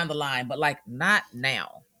years down the line, but like not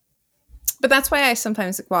now. But that's why I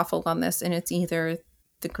sometimes waffle on this, and it's either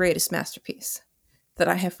the greatest masterpiece that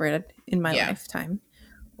I have read in my lifetime,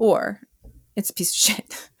 or it's a piece of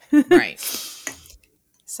shit. Right.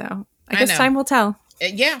 So I guess time will tell.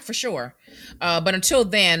 Yeah, for sure. But until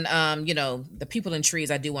then, you know, The People in Trees,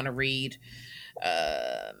 I do want to read.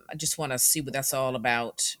 I just want to see what that's all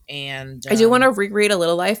about. And I do want to reread A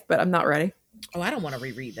Little Life, but I'm not ready. Oh, I don't want to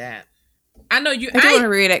reread that. I know you. I do want to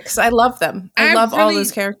read it because I love them. I love all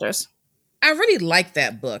those characters. I really like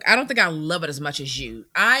that book. I don't think I love it as much as you.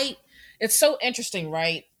 It's so interesting,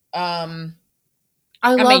 right? I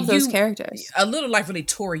love those characters. A Little Life really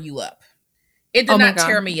tore you up. It did not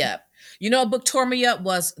tear me up. You know, a book tore me up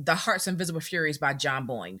was The Heart's Invisible Furies by John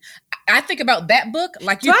Boyne. I think about that book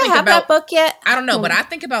like you think about. Do I have that book yet? I don't know, but I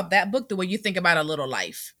think about that book the way you think about A Little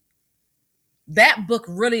Life. That book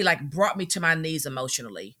really like brought me to my knees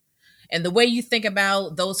emotionally. And the way you think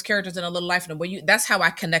about those characters in A Little Life, and the way that's how I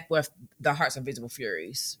connect with The Heart's Invisible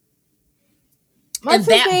Furies. What's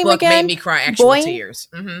and that book again? Made me cry actual tears.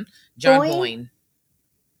 John Boyne.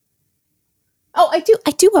 Oh, I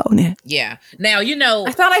do own it. Yeah. Now, you know,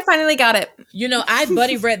 I thought I finally got it. You know, I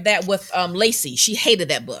buddy read that with Lacey. She hated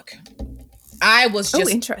that book. I was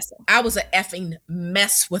just interesting. I was an effing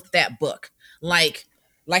mess with that book. Like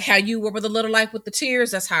how you were with A Little Life with the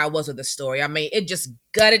tears, that's how I was with the story. I mean, it just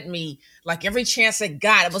gutted me. Like every chance it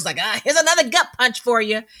got, it was like, here's another gut punch for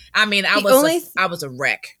you. I mean, I was a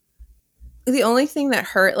wreck. The only thing that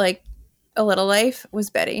hurt like A Little Life was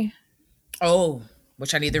Betty. Oh,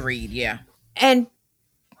 which I need to read, yeah. And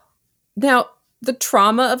now the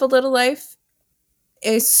trauma of A Little Life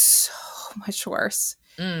is so much worse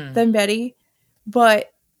than Betty.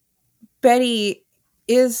 But Betty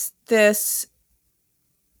is this,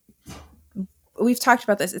 we've talked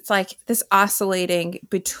about this. It's like this oscillating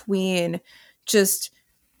between just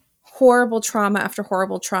horrible trauma after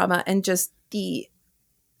horrible trauma and just the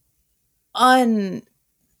unbelievable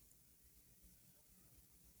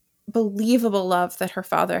love that her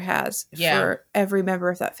father has for every member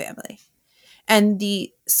of that family, and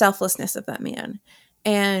the selflessness of that man,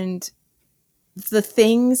 and the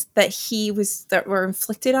things that were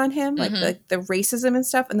inflicted on him, like the racism and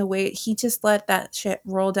stuff, and the way he just let that shit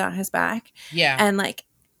roll down his back. Yeah.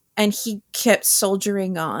 And he kept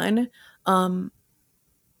soldiering on,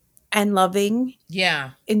 and loving.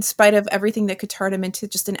 Yeah. In spite of everything that could turn him into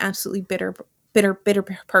just an absolutely bitter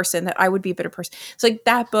person, that I would be a bitter person. It's like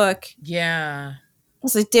that book. Yeah.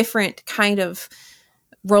 Was a different kind of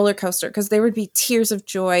roller coaster, because there would be tears of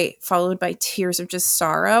joy followed by tears of just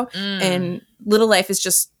sorrow. And Little Life is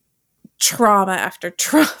just trauma after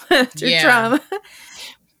trauma after trauma.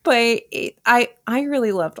 But I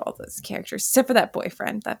really loved all those characters, except for that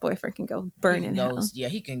boyfriend. That boyfriend can go burn in hell. Yeah,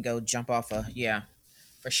 he can go jump off for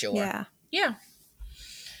sure. Yeah. Yeah.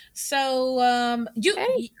 So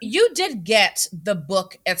you did get the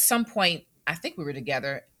book at some point. I think we were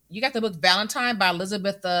together. You got the book Valentine by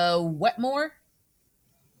Elizabeth Wetmore.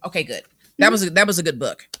 Okay, good. That was a good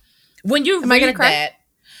book. When you read that,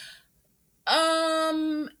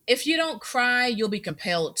 if you don't cry, you'll be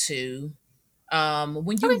compelled to.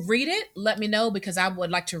 When you read it, let me know, because I would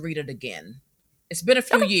like to read it again. It's been a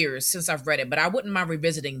few years since I've read it, but I wouldn't mind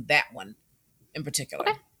revisiting that one in particular.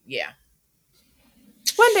 Okay. Yeah.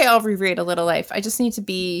 One day I'll reread A Little Life. I just need to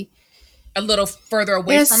be a little further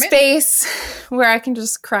away in a from it. space where I can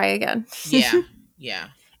just cry again. Yeah. Yeah.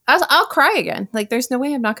 I'll cry again. Like, there's no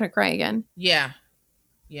way I'm not going to cry again. Yeah.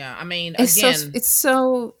 Yeah. I mean, It's again, it's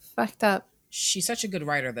so fucked up. she's such a good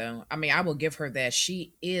writer, though. I mean, I will give her that.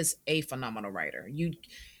 She is a phenomenal writer.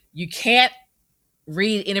 You can't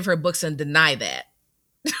read any of her books and deny that.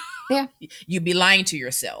 Yeah. You'd be lying to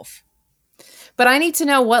yourself. But I need to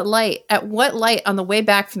know at what light on the way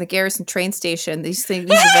back from the Garrison train station these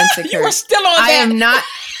events occurred. You were still on that. I am not.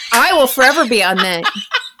 I will forever be on that.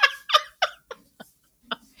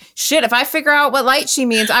 Shit, if I figure out what light she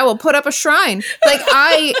means, I will put up a shrine. Like,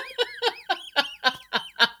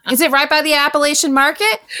 is it right by the Appalachian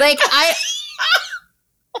Market? Like,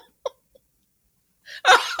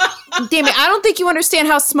 damn it, I don't think you understand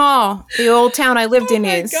how small the old town I lived in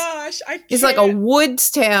is. Oh my gosh, I can't. It's like a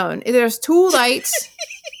woods town. There's 2 lights.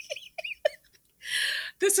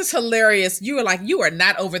 This is hilarious. You are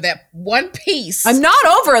not over that one piece. I'm not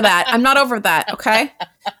over that. I'm not over that, okay?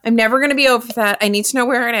 I'm never going to be over that. I need to know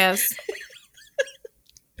where it is.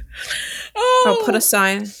 I'll put a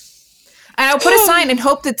sign. And I'll put a sign and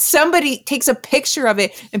hope that somebody takes a picture of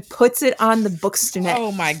it and puts it on the Bookstanet.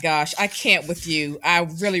 Oh my gosh, I can't with you. I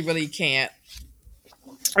really, really can't.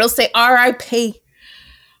 It'll say R.I.P.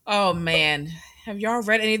 Oh man. Have y'all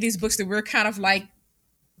read any of these books that we're kind of like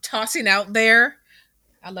tossing out there?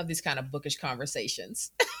 I love these kind of bookish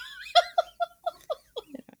conversations.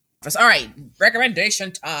 All right,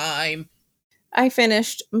 recommendation time. I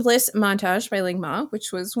finished Bliss Montage by Ling Ma,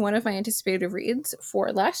 which was one of my anticipated reads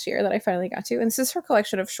for last year that I finally got to. And this is her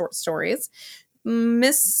collection of short stories.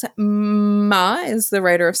 Miss Ma is the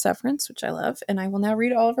writer of Severance, which I love, and I will now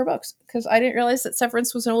read all of her books because I didn't realize that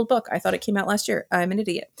Severance was an old book. I thought it came out last year. I'm an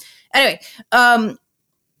idiot. Anyway,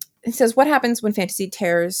 it says, what happens when fantasy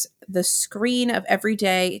tears the screen of every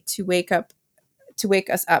day to wake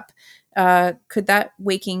us up? Could that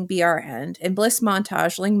waking be our end? In Bliss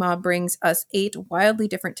Montage, Ling Ma brings us 8 wildly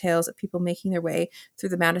different tales of people making their way through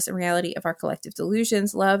the madness and reality of our collective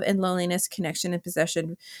delusions, love and loneliness, connection and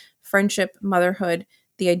possession, friendship, motherhood,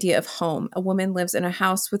 the idea of home. A woman lives in a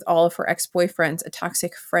house with all of her ex-boyfriends. A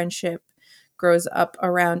toxic friendship grows up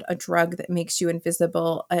around a drug that makes you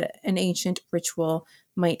invisible. An ancient ritual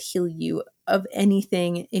might heal you of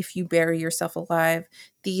anything if you bury yourself alive.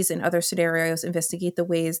 These and other scenarios investigate the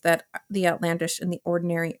ways that the outlandish and the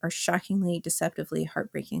ordinary are shockingly, deceptively,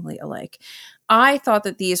 heartbreakingly alike. I thought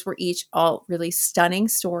that these were each all really stunning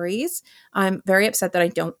stories. I'm very upset that I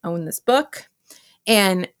don't own this book.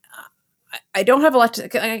 And I don't have a lot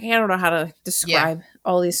to, I don't know how to describe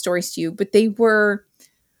all these stories to you, but they were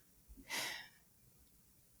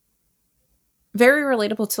very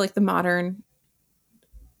relatable to like the modern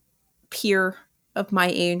peer of my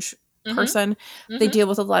age person. Mm-hmm. They deal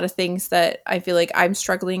with a lot of things that I feel like I'm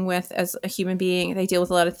struggling with as a human being. They deal with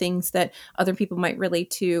a lot of things that other people might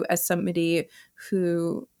relate to as somebody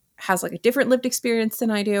who has like a different lived experience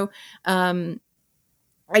than I do. I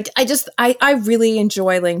really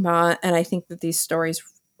enjoy Ling Ma, and I think that these stories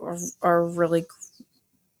are really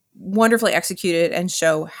wonderfully executed and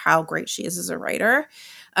show how great she is as a writer.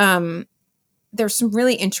 There's some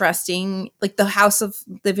really interesting, like the house of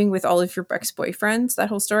living with all of your ex-boyfriends, that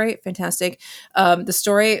whole story, fantastic. The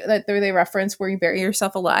story that they reference where you bury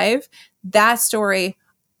yourself alive, that story,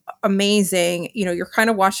 amazing. You know, you're kind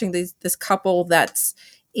of watching this couple that's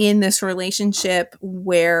in this relationship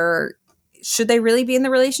where should they really be in the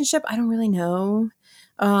relationship? I don't really know.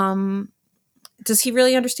 Does he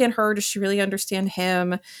really understand her? Does she really understand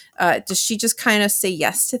him? Does she just kind of say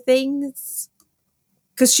yes to things?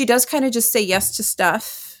 Because she does kind of just say yes to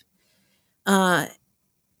stuff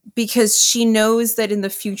because she knows that in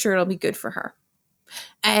the future it'll be good for her.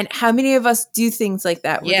 And how many of us do things like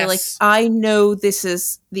that? Where they're like, I know this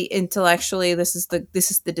is the intellectually, this is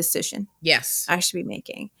the decision. Yes, I should be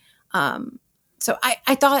making. So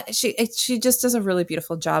I thought she just does a really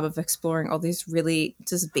beautiful job of exploring all these really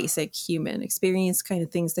just basic human experience kind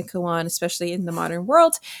of things that go on, especially in the modern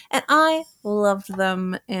world. And I loved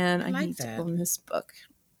them, and I need to own this book.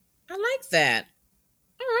 I like that.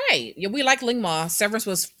 All right. Yeah, we like Ling Ma. Severance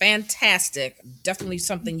was fantastic. Definitely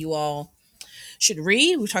something you all should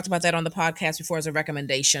read. We talked about that on the podcast before as a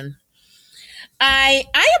recommendation. I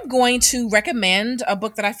am going to recommend a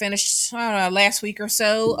book that I finished last week or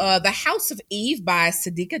so, The House of Eve by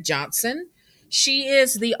Sadika Johnson. She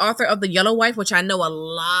is the author of The Yellow Wife, which I know a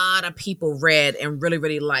lot of people read and really,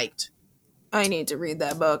 really liked. I need to read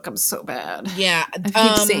that book. I'm so bad. Yeah. I've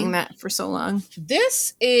been saying that for so long.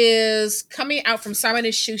 This is coming out from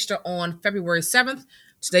Simon & Schuster on February 7th.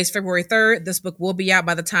 Today's February 3rd. This book will be out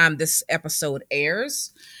by the time this episode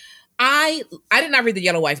airs. I did not read The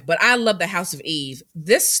Yellow Wife, but I love The House of Eve.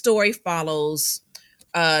 This story follows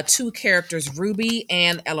two characters, Ruby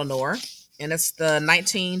and Eleanor, and it's the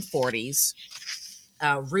 1940s.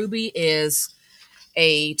 Ruby is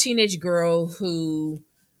a teenage girl who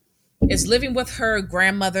is living with her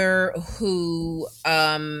grandmother, who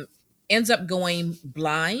ends up going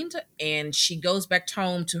blind, and she goes back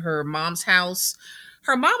home to her mom's house.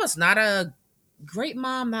 Her mom is not a great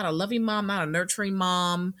mom, not a loving mom, not a nurturing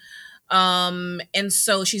mom. And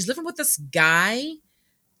so she's living with this guy,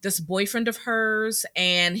 this boyfriend of hers,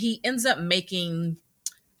 and he ends up making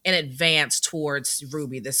an advance towards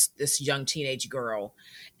Ruby, this young teenage girl,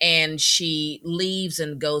 and she leaves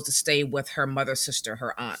and goes to stay with her mother's sister,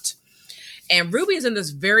 her aunt. And Ruby is in this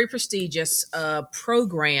very prestigious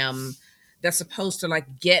program that's supposed to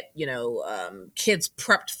like get kids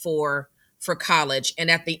prepped for college. And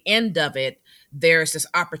at the end of it, there's this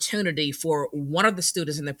opportunity for one of the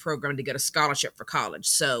students in the program to get a scholarship for college.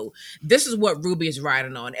 So this is what Ruby is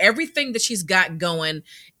riding on. Everything that she's got going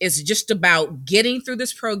is just about getting through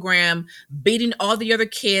this program, beating all the other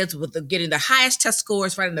kids with getting the highest test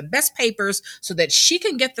scores, writing the best papers so that she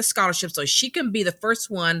can get the scholarship, so she can be the first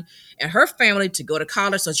one in her family to go to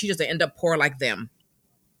college, so she doesn't end up poor like them.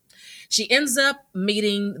 She ends up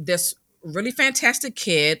meeting this really fantastic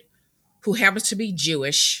kid who happens to be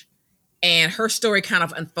Jewish, and her story kind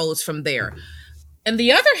of unfolds from there. On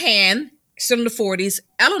the other hand, still in the 40s,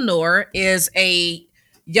 Eleanor is a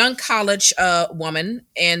young college woman,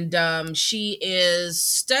 and she is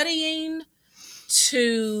studying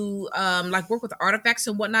to work with artifacts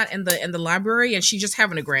and whatnot in the library, and she's just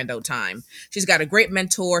having a grand old time. She's got a great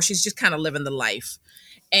mentor. She's just kind of living the life.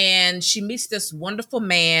 And she meets this wonderful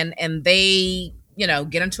man, and they,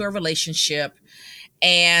 get into a relationship.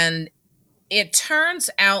 And it turns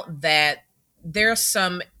out that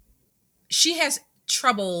she has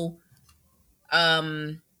trouble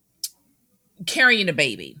carrying a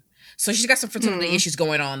baby. So she's got some fertility issues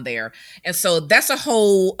going on there. And so that's a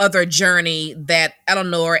whole other journey that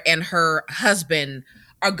Eleanor and her husband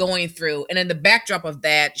are going through. And in the backdrop of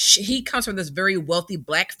that, he comes from this very wealthy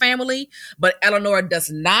Black family, but Eleanor does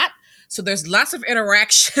not. So there's lots of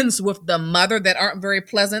interactions with the mother that aren't very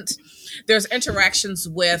pleasant. There's interactions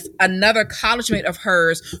with another college mate of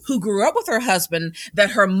hers who grew up with her husband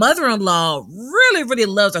that her mother-in-law really, really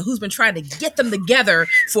loves, or who's been trying to get them together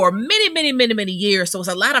for many, many, many, many years. So it's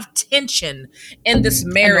a lot of tension in this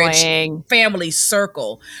marriage family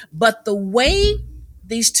circle. But the way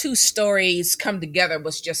these two stories come together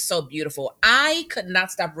was just so beautiful. I could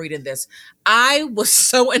not stop reading this. I was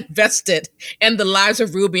so invested in the lives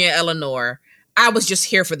of Ruby and Eleanor. I was just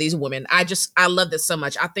here for these women. I love this so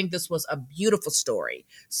much. I think this was a beautiful story.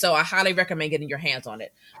 So I highly recommend getting your hands on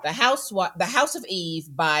it. The House of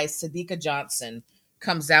Eve by Sadika Johnson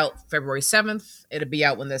comes out February 7th. It'll be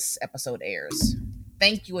out when this episode airs.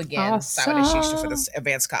 Thank you again, Simon & Schuster, for this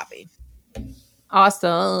advance copy.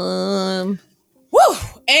 Awesome. Woo!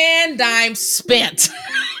 And I'm spent.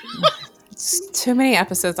 It's too many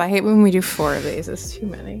episodes. I hate when we do 4 of these. It's too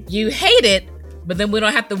many. You hate it, but then we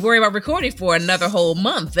don't have to worry about recording for another whole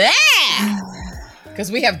month.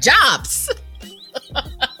 Because we have jobs.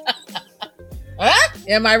 Huh?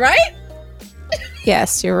 Am I right?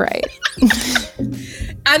 Yes, you're right.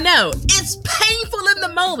 I know. It's painful in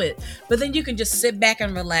the moment, but then you can just sit back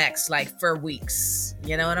and relax for weeks.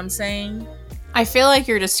 You know what I'm saying? I feel like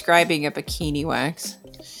you're describing a bikini wax.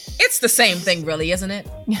 It's the same thing, really, isn't it?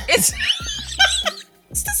 It's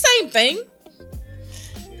it's the same thing.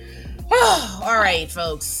 Oh, all right,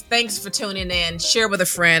 folks. Thanks for tuning in. Share with a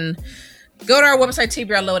friend. Go to our website,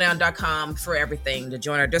 tbrlowdown.com, for everything. To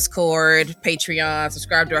join our Discord, Patreon,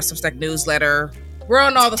 subscribe to our Substack newsletter. We're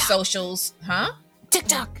on all the socials. Huh?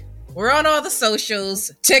 TikTok. We're on all the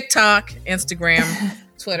socials. TikTok, Instagram,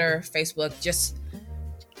 Twitter, Facebook.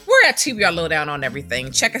 We're at TBR Lowdown on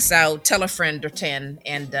everything. Check us out. Tell a friend or 10.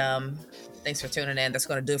 And thanks for tuning in. That's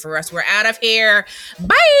going to do it for us. We're out of here.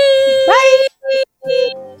 Bye. Bye.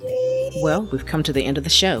 Well, we've come to the end of the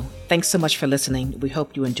show. Thanks so much for listening. We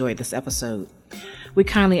hope you enjoyed this episode. We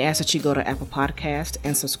kindly ask that you go to Apple Podcast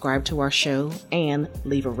and subscribe to our show and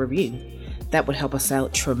leave a review. That would help us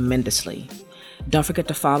out tremendously. Don't forget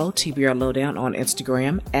to follow TBR Lowdown on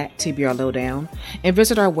Instagram at TBR Lowdown, and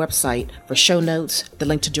visit our website for show notes, the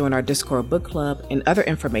link to join our Discord book club, and other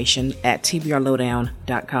information at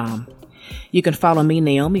tbrlowdown.com. You can follow me,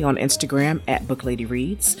 Naomi, on Instagram at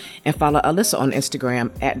BookLadyReads, and follow Alyssa on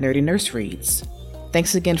Instagram at NerdyNurseReads.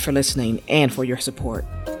 Thanks again for listening and for your support.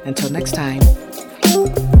 Until next time.